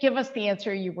 give us the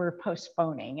answer you were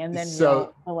postponing, and then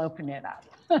we'll open it up.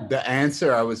 The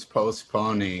answer I was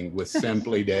postponing was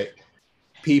simply that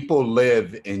people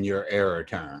live in your error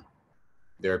term.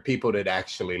 There are people that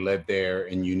actually live there,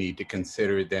 and you need to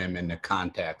consider them in the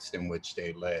context in which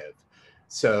they live.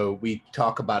 So we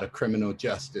talk about a criminal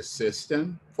justice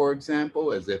system, for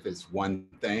example, as if it's one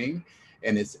thing,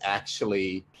 and it's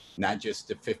actually not just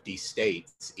the 50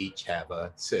 states each have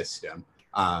a system.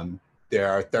 There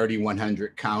are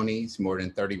 3,100 counties, more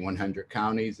than 3,100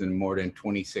 counties, and more than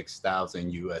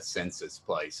 26,000 US Census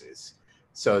places.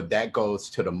 So that goes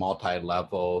to the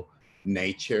multi-level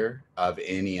nature of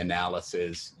any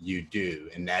analysis you do,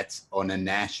 and that's on a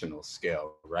national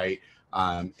scale, right?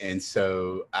 And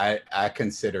so I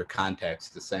consider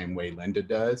context the same way Linda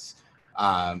does,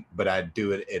 but I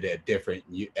do it at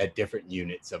different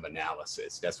units of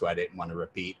analysis. That's why I didn't want to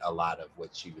repeat a lot of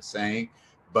what she was saying,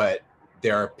 but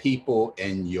there are people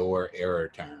in your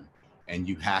error term, and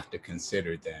you have to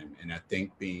consider them. And I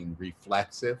think being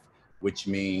reflexive, which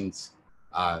means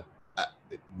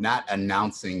not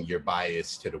announcing your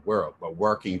bias to the world, but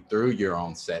working through your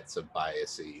own sets of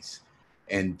biases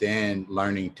and then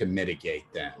learning to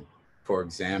mitigate them. For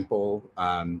example,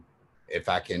 if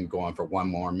I can go on for one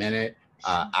more minute,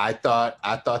 I thought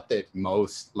that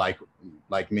most, like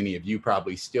many of you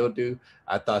probably still do,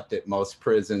 I thought that most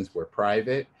prisons were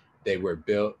private. They were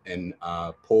built in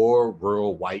poor,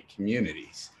 rural, white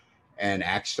communities. And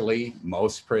actually,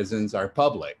 most prisons are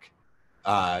public.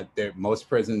 Most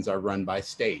prisons are run by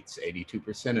states.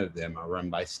 82% of them are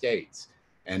run by states.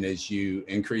 And as you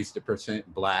increase the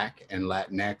percent Black and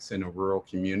Latinx in a rural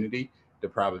community, the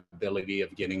probability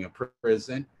of getting a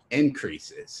prison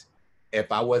increases.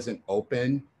 If I wasn't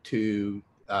open to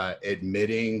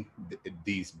admitting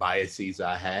these biases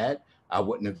I had, I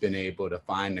wouldn't have been able to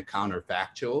find the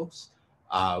counterfactuals,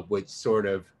 which sort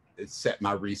of set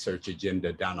my research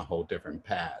agenda down a whole different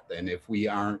path. And if we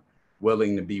aren't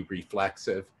willing to be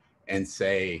reflexive and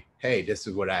say, hey, this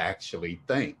is what I actually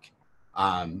think,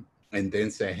 and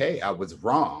then say, hey, I was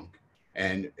wrong,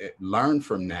 and learn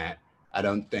from that, I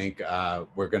don't think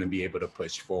we're going to be able to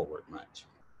push forward much.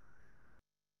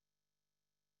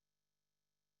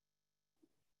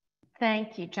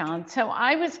 Thank you, John. So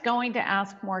I was going to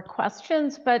ask more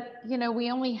questions, but you know,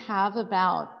 we only have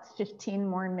about 15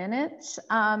 more minutes.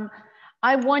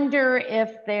 I wonder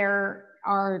if there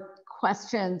are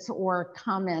questions or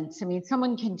comments. I mean,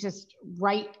 someone can just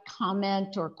write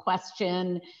comment or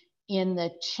question in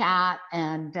the chat,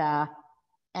 and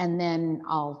then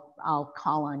I'll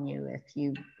call on you if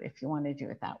you want to do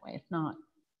it that way. If not,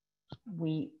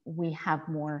 we have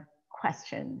more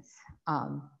questions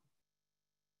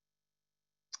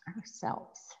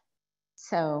ourselves.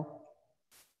 So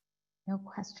No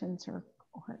questions or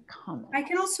comments. I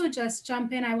can also just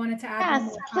jump in. I wanted to add.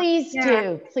 Yes, please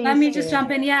do. Please let me do. just jump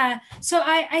in. Yeah. So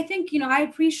I think, you know, I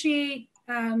appreciate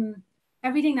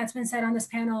everything that's been said on this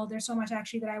panel. There's so much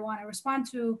actually that I want to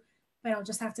respond to, but I'll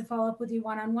just have to follow up with you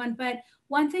one-on-one. But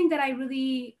one thing that I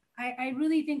really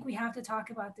think we have to talk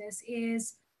about this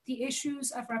is the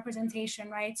issues of representation,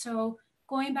 right? So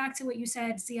going back to what you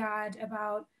said, Ziad,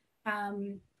 about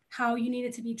how you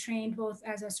needed to be trained both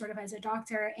as a sort of as a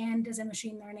doctor and as a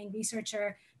machine learning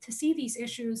researcher to see these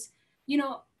issues. You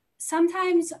know,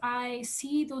 sometimes I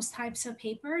see those types of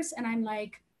papers and I'm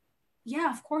like,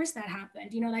 yeah, of course that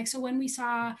happened. You know, like, so when we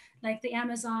saw like the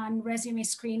Amazon resume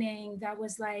screening that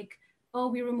was like, oh,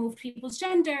 we removed people's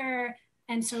gender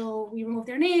and so we removed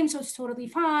their name, so it's totally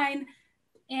fine.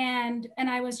 And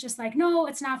I was just like, no,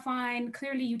 it's not fine.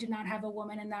 Clearly you did not have a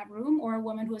woman in that room or a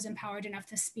woman who was empowered enough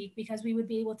to speak, because we would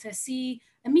be able to see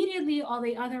immediately all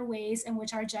the other ways in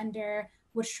which our gender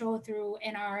would show through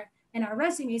in our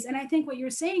resumes. And I think what you're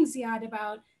saying, Ziad,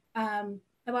 about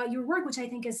your work, which I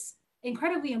think is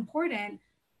incredibly important.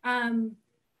 And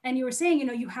you were saying, you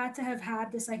know, you had to have had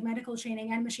this like medical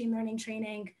training and machine learning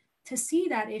training to see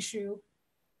that issue.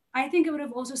 I think it would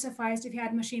have also sufficed if you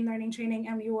had machine learning training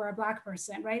and you were a Black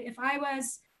person, right? If I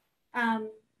was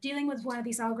dealing with one of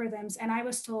these algorithms and I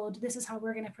was told this is how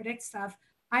we're going to predict stuff,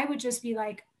 I would just be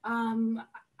like,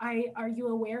 are you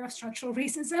aware of structural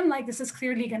racism? Like, this is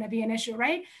clearly going to be an issue,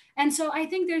 right? And so I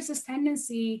think there's this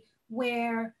tendency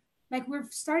where like we're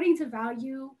starting to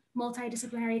value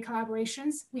multidisciplinary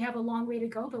collaborations. We have a long way to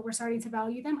go, but we're starting to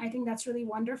value them. I think that's really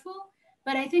wonderful.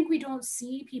 But I think we don't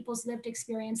see people's lived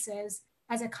experiences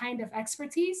as a kind of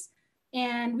expertise.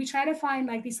 And we try to find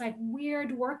like these like weird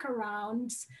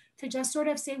workarounds to just sort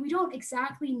of say, we don't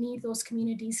exactly need those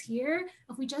communities here.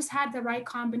 If we just had the right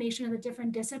combination of the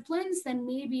different disciplines, then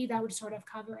maybe that would sort of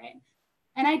cover it.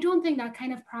 And I don't think that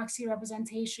kind of proxy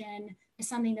representation is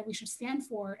something that we should stand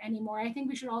for anymore. I think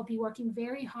we should all be working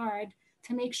very hard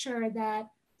to make sure that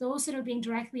those that are being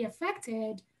directly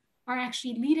affected are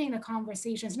actually leading the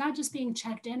conversations, not just being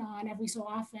checked in on every so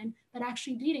often, but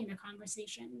actually leading the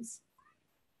conversations.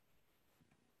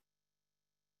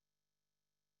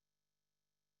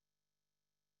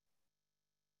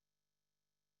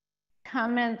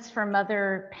 Comments from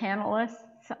other panelists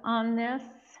on this?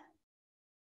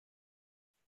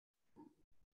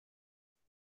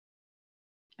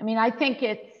 I mean, I think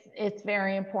it's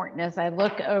very important as I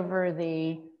look over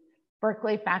the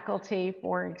Berkeley faculty,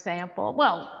 for example,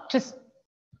 well, just,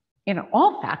 you know,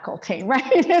 all faculty, right?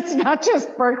 It's not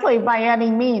just Berkeley by any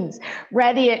means.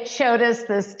 Reddit showed us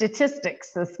the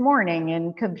statistics this morning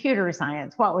in computer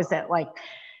science. What was it, like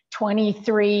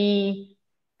 23,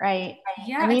 right?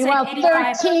 Yeah, I mean, like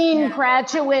well, 13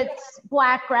 graduates,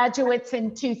 Black graduates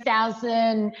in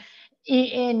 2000,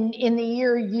 in the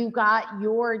year you got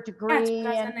your degree,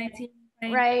 yeah,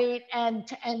 and, right?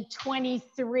 And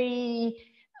 23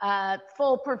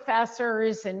 full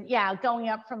professors, and yeah, going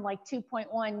up from like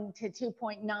 2.1 to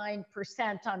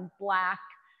 2.9% on Black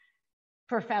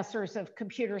professors of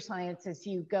computer science as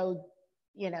you go,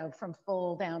 you know, from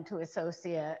full down to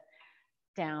associate,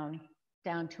 down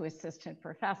to assistant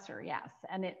professor. Yes,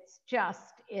 and it's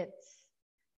just,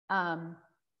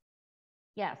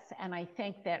 yes, and I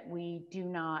think that we do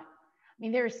not, I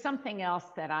mean, there's something else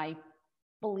that I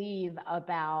believe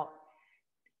about,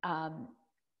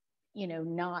 you know,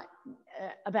 not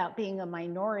about being a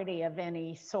minority of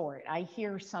any sort. I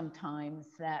hear sometimes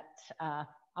that,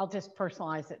 I'll just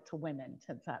personalize it to women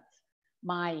since that's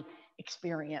my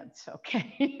experience,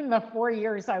 okay? In the 4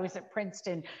 years I was at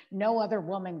Princeton, no other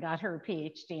woman got her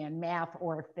PhD in math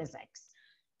or physics.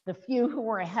 The few who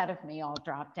were ahead of me all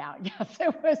dropped out. Yes,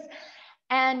 it was.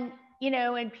 And, you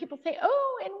know, and people say,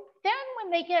 oh, and then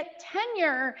when they get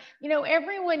tenure, you know,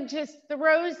 everyone just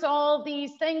throws all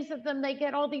these things at them. They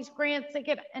get all these grants, they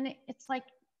get, and it's like,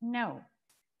 no,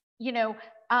 you know,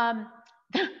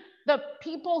 the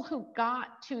people who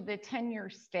got to the tenure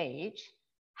stage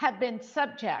have been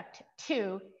subject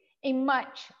to a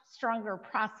much stronger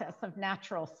process of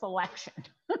natural selection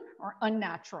or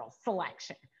unnatural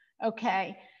selection,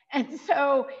 okay? And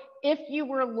so if you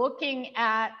were looking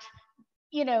at,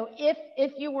 you know,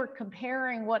 if you were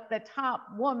comparing what the top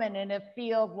woman in a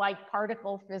field like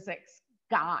particle physics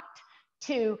got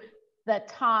to the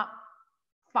top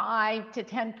 5 to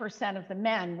 10% of the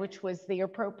men, which was the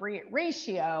appropriate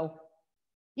ratio,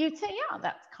 you'd say, yeah,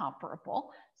 that's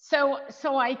comparable. So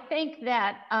I think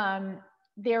that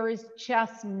there is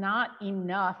just not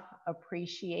enough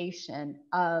appreciation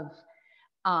of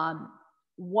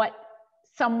what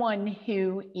someone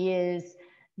who is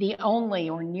the only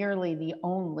or nearly the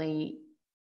only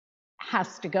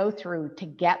has to go through to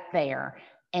get there.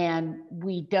 And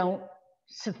we don't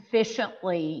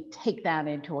sufficiently take that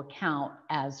into account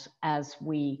as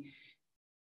we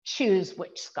choose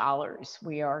which scholars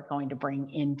we are going to bring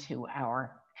into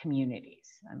our communities.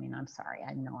 I mean, I'm sorry,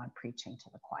 I know I'm preaching to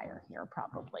the choir here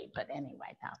probably, but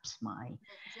anyway, that's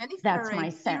my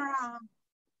sense.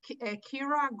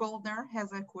 Kira Goldner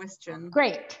has a question.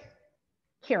 Great,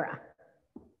 Kira.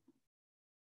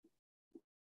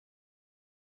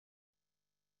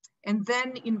 And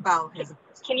then Inbal has a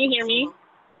question. Can you hear me?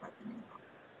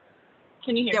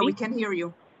 Can you hear me? Yeah, we can hear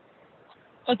you.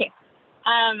 Okay.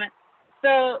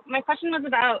 So my question was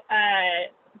about,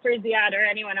 for Ziad or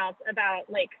anyone else, about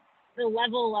like the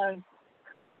level of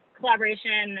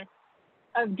collaboration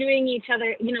of doing each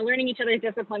other, you know, learning each other's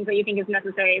disciplines that you think is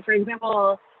necessary. For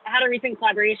example, I had a recent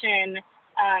collaboration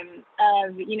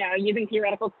of, you know, using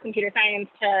theoretical computer science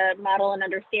to model and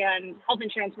understand health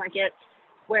insurance markets,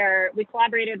 where we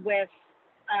collaborated with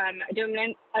a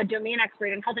domain expert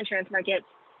in health insurance markets,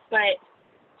 but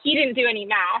he didn't do any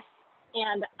math,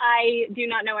 and I do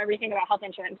not know everything about health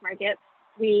insurance markets.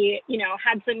 We, you know,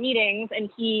 had some meetings, and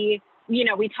he, you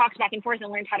know, we talked back and forth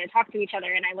and learned how to talk to each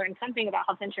other, and I learned something about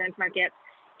health insurance markets.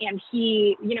 And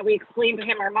he, you know, we explained to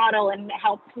him our model and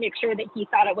helped make sure that he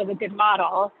thought it was a good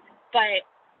model. But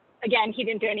again, he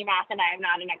didn't do any math, and I am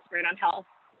not an expert on health.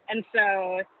 And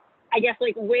so I guess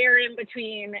like where in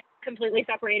between completely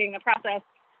separating the process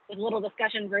with little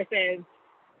discussion versus,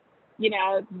 you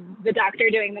know, the doctor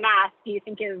doing the math, do you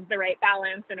think is the right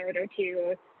balance in order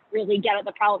to really get at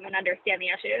the problem and understand the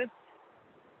issues?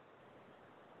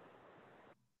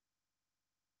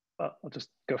 Well, I'll just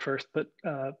go first, but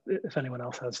if anyone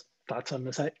else has thoughts on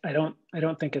this, I don't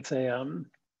think it's an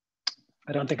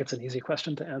easy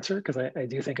question to answer, because I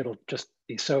do think it'll just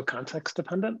be so context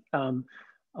dependent.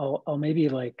 I'll maybe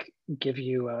like give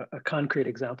you a concrete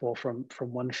example from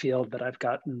one field that I've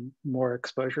gotten more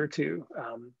exposure to,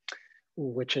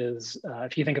 which is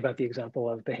if you think about the example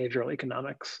of behavioral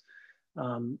economics,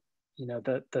 you know,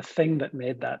 the thing that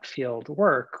made that field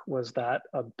work was that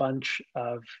a bunch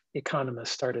of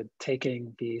economists started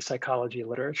taking the psychology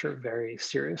literature very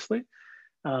seriously.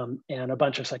 And a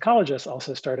bunch of psychologists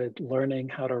also started learning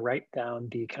how to write down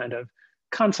the kind of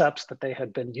concepts that they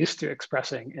had been used to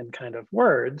expressing in kind of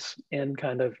words, in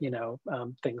kind of, you know,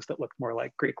 things that looked more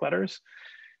like Greek letters.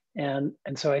 And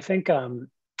so I think,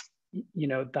 you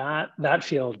know, that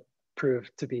field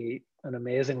proved to be an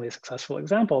amazingly successful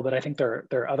example, but I think there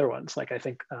are other ones. Like I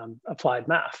think applied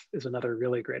math is another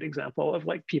really great example of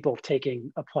like people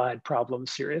taking applied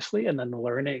problems seriously and then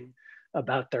learning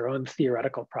about their own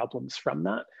theoretical problems from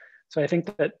that. So I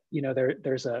think that, you know,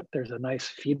 there's a nice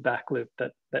feedback loop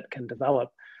that can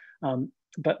develop.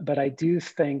 But I do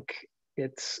think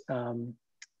it's,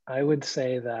 I would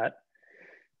say that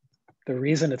the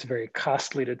reason it's very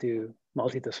costly to do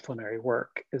multidisciplinary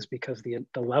work is because the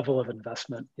level of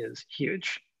investment is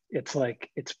huge. It's like,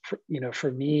 you know, for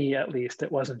me at least,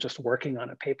 it wasn't just working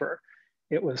on a paper.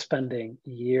 It was spending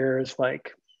years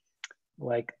like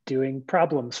doing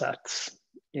problem sets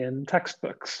in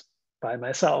textbooks by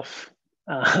myself.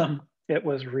 It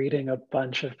was reading a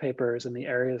bunch of papers in the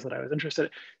areas that I was interested in.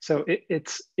 So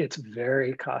it's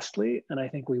very costly, and I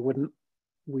think we wouldn't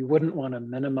want to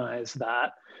minimize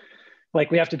that. Like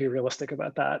we have to be realistic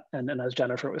about that. And as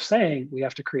Jennifer was saying, we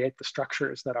have to create the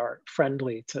structures that are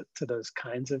friendly to those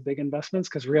kinds of big investments.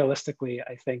 Because realistically,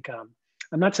 I think,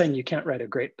 I'm not saying you can't write a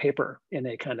great paper in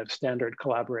a kind of standard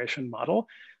collaboration model,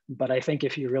 but I think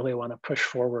if you really want to push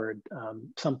forward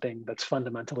something that's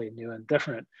fundamentally new and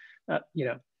different, you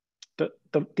know,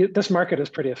 this market is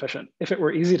pretty efficient. If it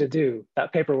were easy to do,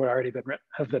 that paper would already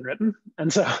have been written.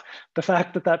 And so the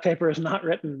fact that that paper is not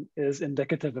written is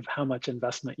indicative of how much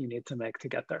investment you need to make to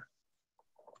get there.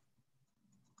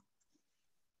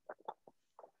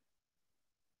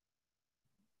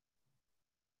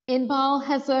 Inbal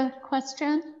has a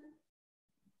question.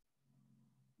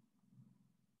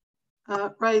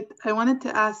 Right, I wanted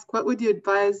to ask, what would you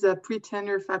advise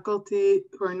pre-tenure faculty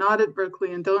who are not at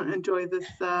Berkeley and don't enjoy this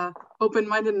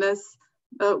open-mindedness,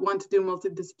 want to do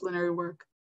multidisciplinary work?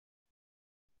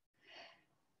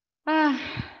 You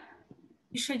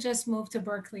should just move to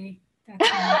Berkeley.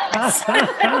 That's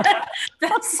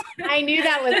I knew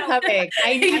that was coming.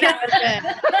 I knew that was it.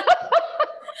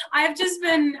 I've just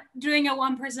been doing it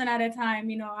one person at a time.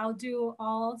 You know, I'll do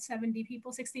all 70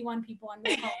 people, 61 people on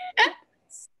this call.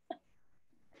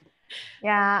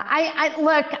 Yeah, I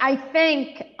look, I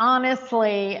think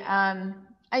honestly,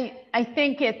 I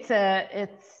think it's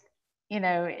you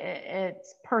know,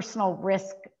 it's personal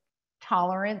risk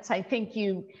tolerance. I think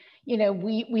you know,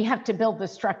 we have to build the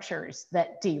structures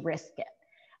that de-risk it.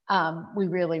 We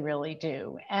really, really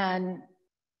do. And,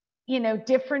 you know,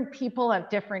 different people have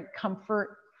different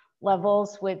comfort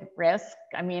levels with risk.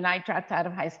 I mean, I dropped out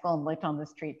of high school and lived on the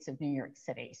streets of New York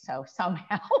City. So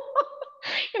somehow,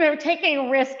 you know, taking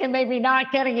a risk and maybe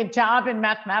not getting a job in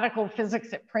mathematical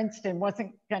physics at Princeton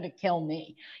wasn't going to kill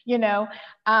me, you know.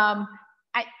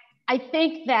 I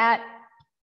think that,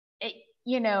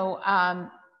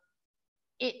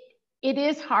 it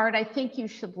is hard. I think you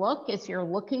should look, as you're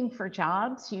looking for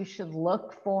jobs, you should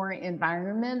look for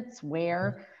environments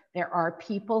where there are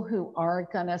people who are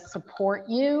going to support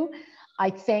you. I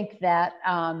think that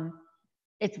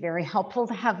it's very helpful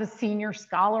to have a senior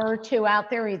scholar or two out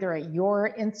there, either at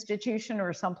your institution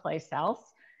or someplace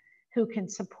else, who can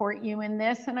support you in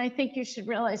this. And I think you should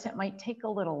realize it might take a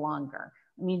little longer.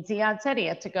 I mean, Ziad said he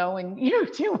had to go and, you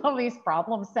know, do all these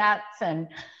problem sets. And,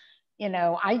 you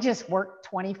know, I just worked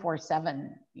 24/7.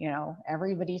 You know,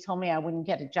 everybody told me I wouldn't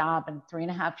get a job. And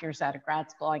 3.5 years out of grad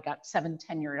school, I got 7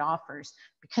 tenured offers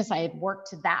because I had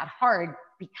worked that hard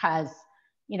because,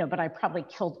 you know, but I probably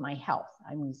killed my health.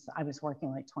 I was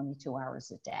working like 22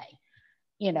 hours a day,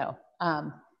 you know,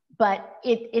 but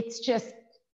it's just,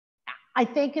 I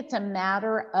think it's a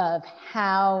matter of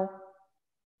how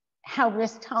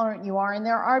risk tolerant you are. And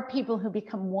there are people who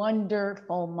become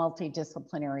wonderful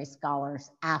multidisciplinary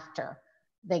scholars after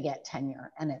they get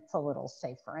tenure, and it's a little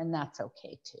safer, and that's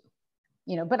okay too.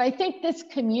 You know, but I think this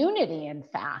community, in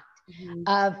fact,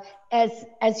 of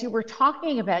as you were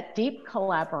talking about deep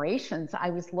collaborations, I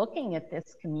was looking at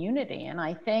this community, and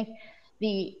I think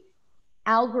the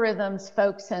algorithms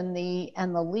folks and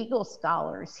the legal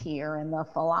scholars here and the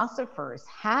philosophers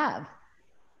have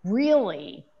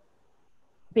really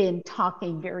been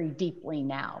talking very deeply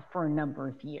now for a number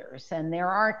of years. And there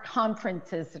are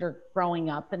conferences that are growing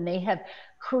up, and they have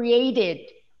created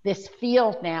this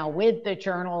field now with the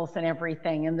journals and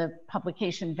everything and the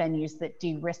publication venues that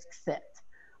de-risks it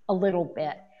a little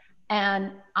bit.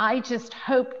 And I just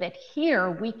hope that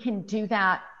here we can do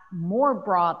that more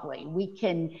broadly. We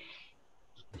can,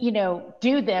 you know,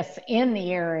 do this in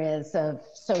the areas of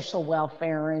social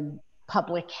welfare and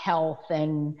public health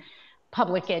and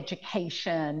public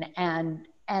education, and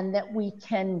that we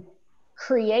can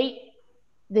create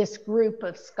this group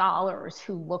of scholars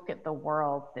who look at the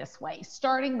world this way,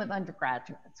 starting with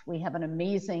undergraduates. We have an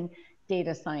amazing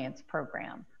data science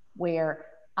program where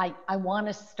I want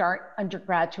to start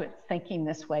undergraduates thinking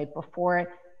this way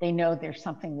before they know there's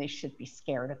something they should be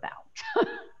scared about.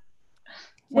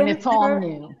 When it's all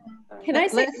new. Can I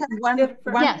say one?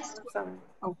 Yes.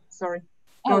 Oh, sorry.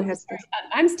 Go ahead.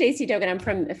 I'm Stacy Dogan.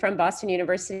 I'm from Boston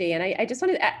University. And I just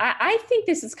wanted, I think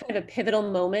this is kind of a pivotal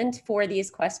moment for these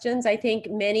questions. I think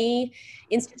many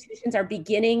institutions are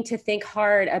beginning to think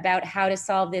hard about how to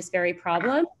solve this very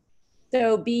problem.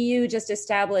 So BU just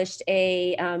established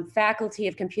a faculty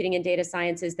of computing and data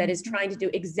sciences that is trying to do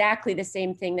exactly the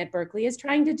same thing that Berkeley is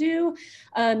trying to do.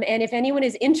 And if anyone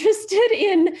is interested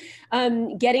in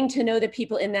getting to know the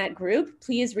people in that group,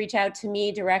 please reach out to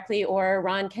me directly or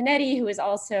Ron Canetti, who is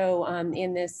also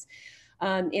in this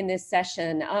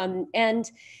session.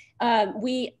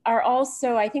 We are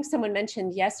also, I think someone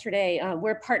mentioned yesterday,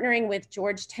 we're partnering with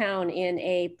Georgetown in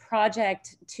a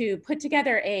project to put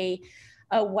together a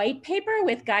white paper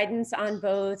with guidance on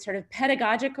both sort of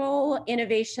pedagogical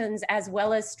innovations as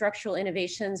well as structural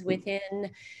innovations within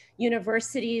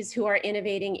universities who are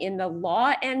innovating in the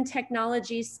law and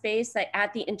technology space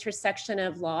at the intersection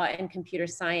of law and computer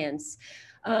science.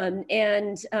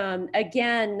 Again,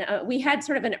 we had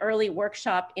sort of an early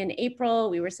workshop in April.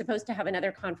 We were supposed to have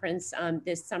another conference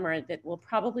this summer that will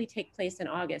probably take place in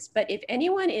August. But if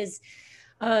anyone is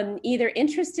either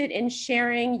interested in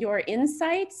sharing your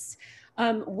insights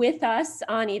with us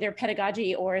on either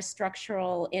pedagogy or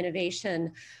structural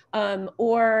innovation,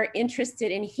 or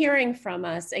interested in hearing from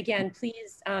us, again,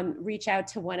 please reach out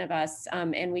to one of us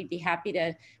and we'd be happy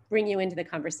to bring you into the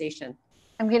conversation.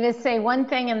 I'm going to say one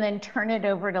thing and then turn it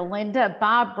over to Linda.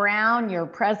 Bob Brown, your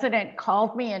president,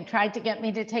 called me and tried to get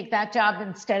me to take that job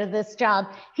instead of this job.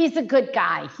 He's a good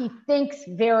guy. He thinks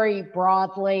very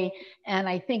broadly, and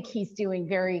I think he's doing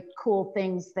very cool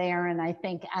things there. And I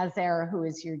think Azera, who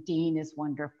is your dean, is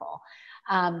wonderful.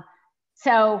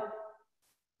 So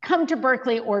come to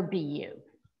Berkeley or BU.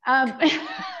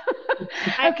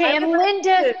 Okay, and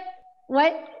Linda,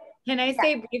 what? Can I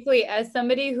say briefly, as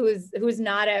somebody who's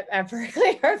not at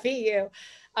Berkeley or BU,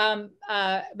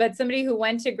 but somebody who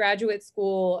went to graduate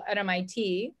school at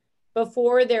MIT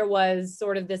before there was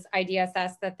sort of this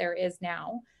IDSS that there is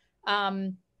now,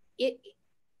 if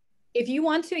you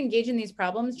want to engage in these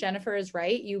problems, Jennifer is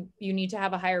right. You need to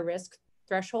have a higher risk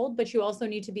threshold, but you also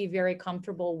need to be very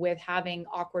comfortable with having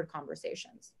awkward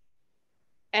conversations.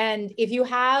 And if you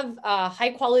have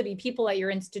high quality people at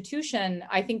your institution,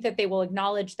 I think that they will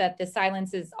acknowledge that the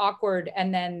silence is awkward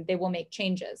and then they will make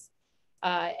changes.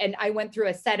 And I went through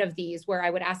a set of these where I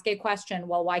would ask a question,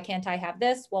 well, why can't I have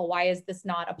this? Well, why is this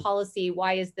not a policy?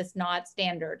 Why is this not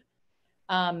standard?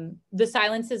 The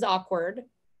silence is awkward.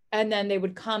 And then they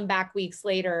would come back weeks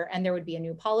later and there would be a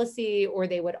new policy, or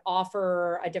they would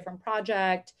offer a different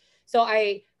project. So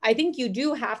I think you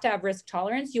do have to have risk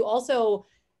tolerance. You also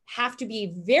have to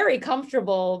be very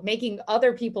comfortable making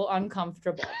other people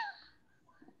uncomfortable.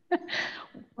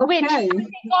 Which Okay.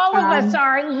 all of us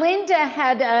are. Linda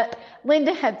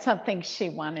had something she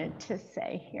wanted to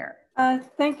say here.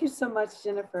 Thank you so much,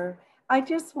 Jennifer. I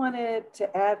just wanted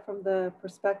to add from the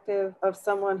perspective of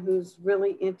someone who's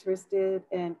really interested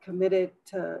and committed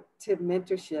to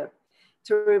mentorship,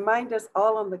 to remind us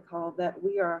all on the call that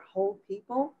we are whole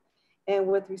people. And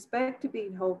with respect to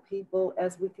being whole people,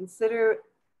 as we consider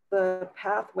the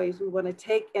pathways we want to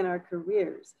take in our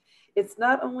careers, it's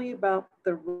not only about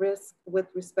the risk with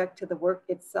respect to the work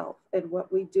itself and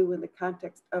what we do in the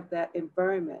context of that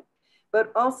environment, but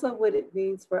also what it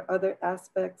means for other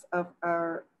aspects of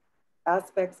our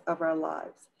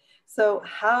lives. So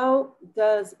how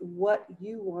does what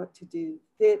you want to do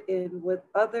fit in with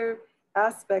other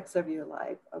aspects of your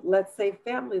life? Let's say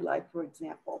family life, for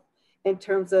example, in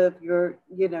terms of your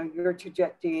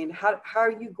trajectory, and how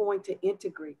are you going to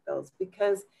integrate those?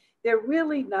 Because they're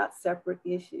really not separate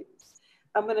issues.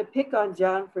 I'm going to pick on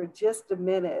John for just a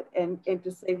minute and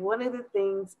to say one of the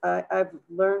things I've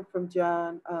learned from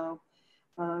John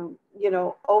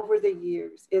over the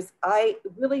years is I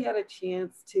really had a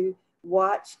chance to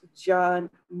watch John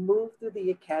move through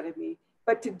the academy,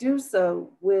 but to do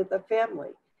so with a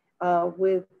family,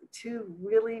 with two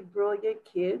really brilliant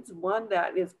kids, one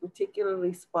that is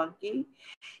particularly spunky,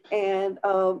 and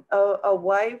a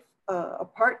wife, a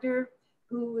partner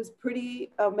who is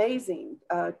pretty amazing.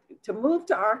 To move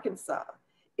to Arkansas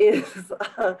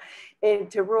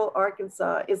into rural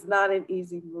Arkansas is not an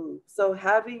easy move. So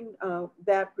having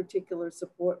that particular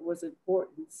support was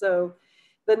important. So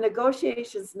the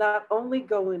negotiations not only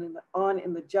go on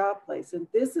in the job place, and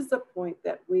this is a point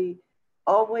that we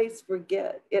always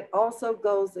forget, it also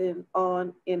goes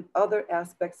on in other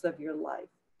aspects of your life,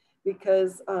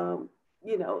 because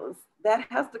that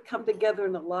has to come together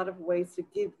in a lot of ways to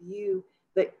give you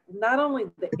not only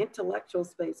the intellectual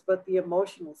space, but the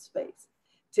emotional space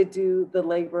to do the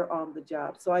labor on the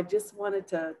job. So I just wanted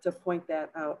to point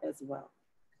that out as well.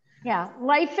 Yeah,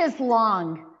 life is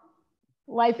long.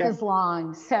 Life is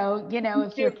long. So,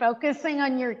 if you're focusing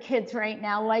on your kids right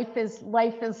now, life is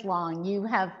long. You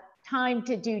have time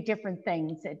to do different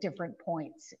things at different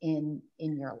points in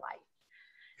your life.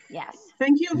 Yes.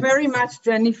 Thank you very much,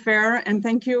 Jennifer. And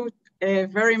thank you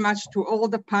very much to all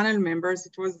the panel members.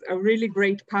 It was a really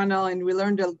great panel, and we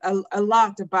learned a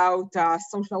lot about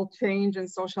social change and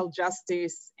social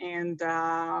justice and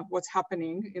what's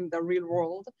happening in the real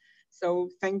world. So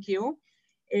thank you.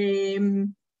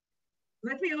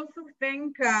 Let me also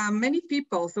thank many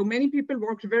people. So many people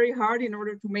worked very hard in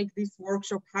order to make this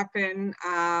workshop happen.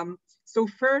 So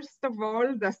first of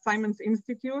all, the Simons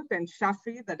Institute and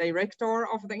Shafi, the director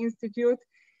of the Institute,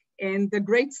 and the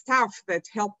great staff that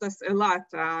helped us a lot,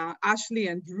 Ashley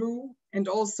and Drew, and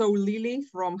also Lily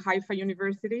from Haifa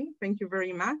University. Thank you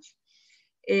very much.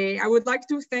 I would like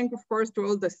to thank, of course, to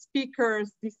all the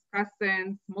speakers,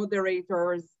 discussants,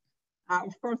 moderators,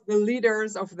 of course, the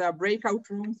leaders of the breakout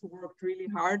rooms who worked really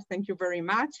hard. Thank you very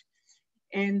much.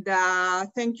 And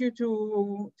thank you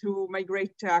to my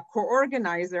great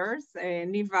co-organizers,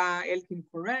 Niva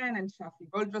Elkin-Koren and Shafi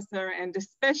Goldwasser, and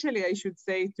especially, I should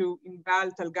say, to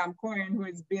Inbal Talgam-Cohen, who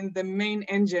has been the main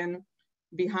engine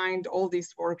behind all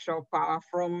this workshop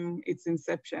from its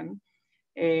inception.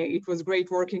 It was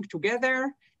great working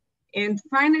together. And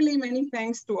finally, many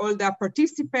thanks to all the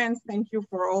participants. Thank you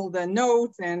for all the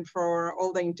notes and for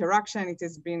all the interaction. It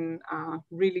has been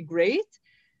really great.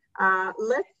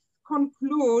 Let's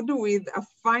conclude with a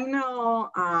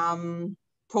final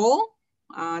poll,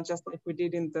 just like we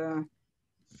did in the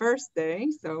first day.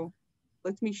 So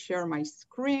let me share my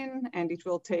screen, and it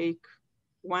will take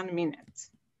 1 minute.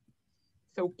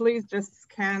 So please just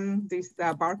scan this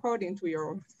barcode into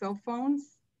your cell phones.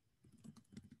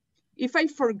 If I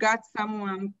forgot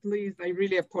someone, please, I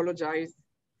really apologize.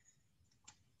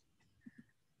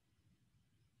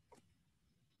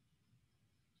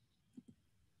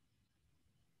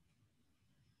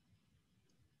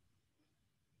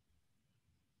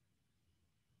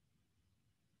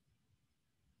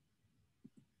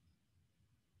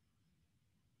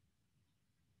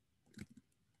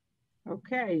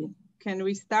 Okay, can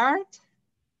we start?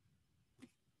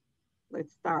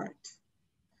 let's start.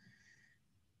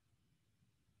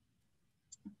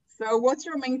 So what's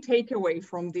your main takeaway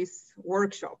from this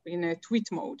workshop in a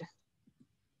tweet mode?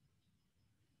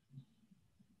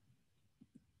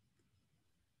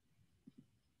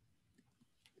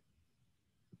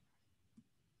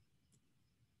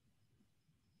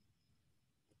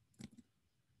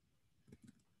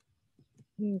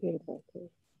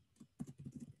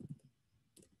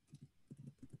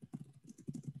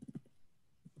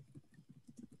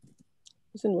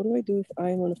 Listen, what do I do if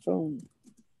I'm on a phone?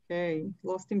 Okay,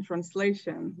 lost in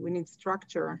translation. We need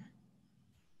structure.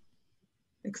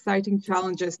 Exciting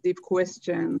challenges, deep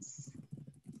questions,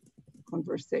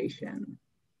 conversation,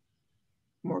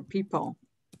 more people.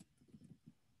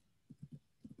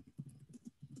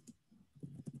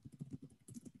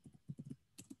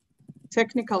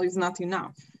 Technical is not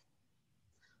enough.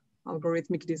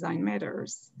 Algorithmic design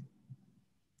matters.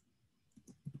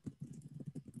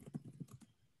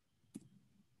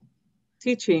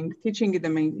 Teaching is the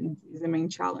main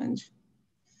challenge.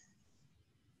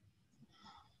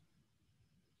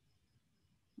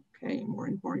 Okay, more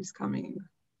and more is coming.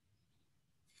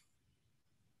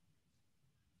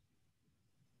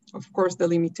 Of course, the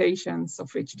limitations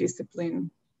of each discipline.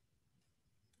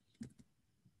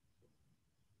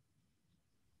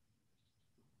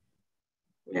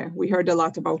 Yeah, we heard a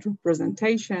lot about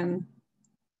representation.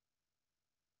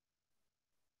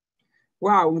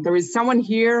 Wow, there is someone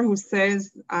here who says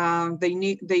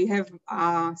they have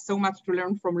so much to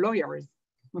learn from lawyers.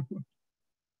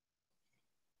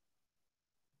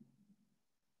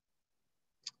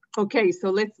 Okay, so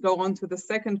let's go on to the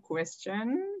second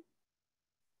question.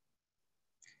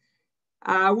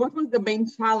 What was the main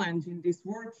challenge in this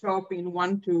workshop in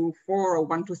 1 to 4 or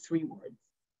 1 to 3 words?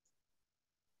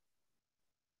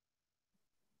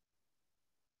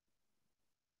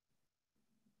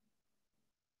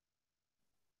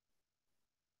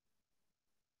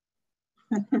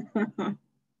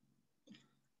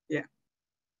 Yeah.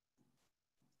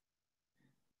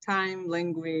 Time,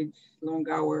 language, long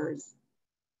hours,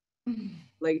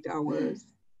 late hours.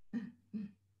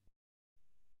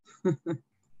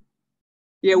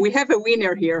 Yeah, we have a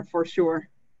winner here for sure.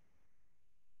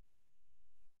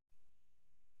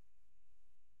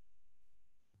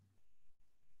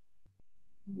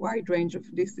 Wide range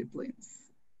of disciplines.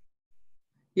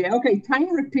 Yeah, okay,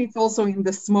 time repeats also in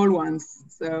the small ones.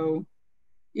 So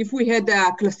if we had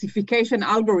a classification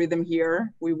algorithm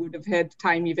here, we would have had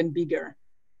time even bigger.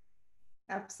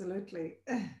 Absolutely.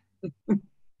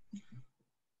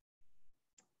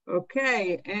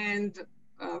 Okay, and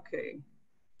okay,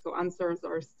 so answers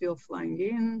are still flying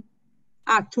in.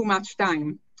 Too much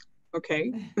time.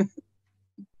 Okay.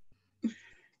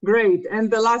 Great,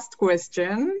 and the last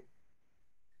question.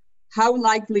 How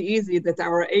likely is it that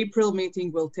our April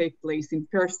meeting will take place in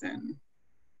person?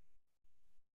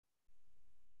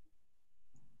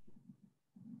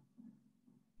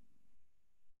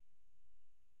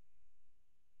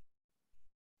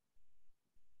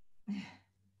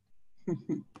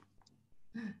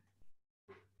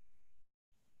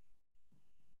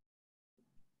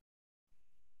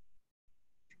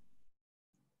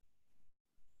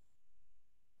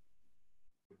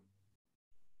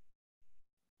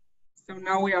 So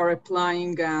now we are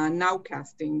applying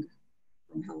nowcasting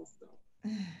from Healthstone.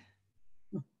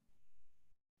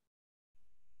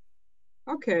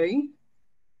 Okay.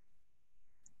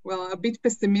 Well, a bit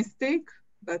pessimistic,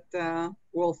 but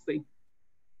we'll see.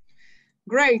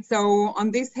 Great, so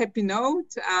on this happy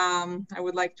note, I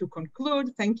would like to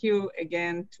conclude. Thank you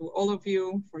again to all of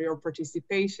you for your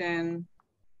participation,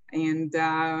 and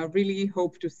really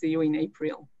hope to see you in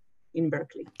April in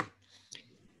Berkeley.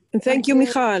 And thank you,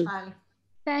 Michal.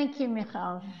 Thank you,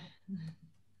 Michal.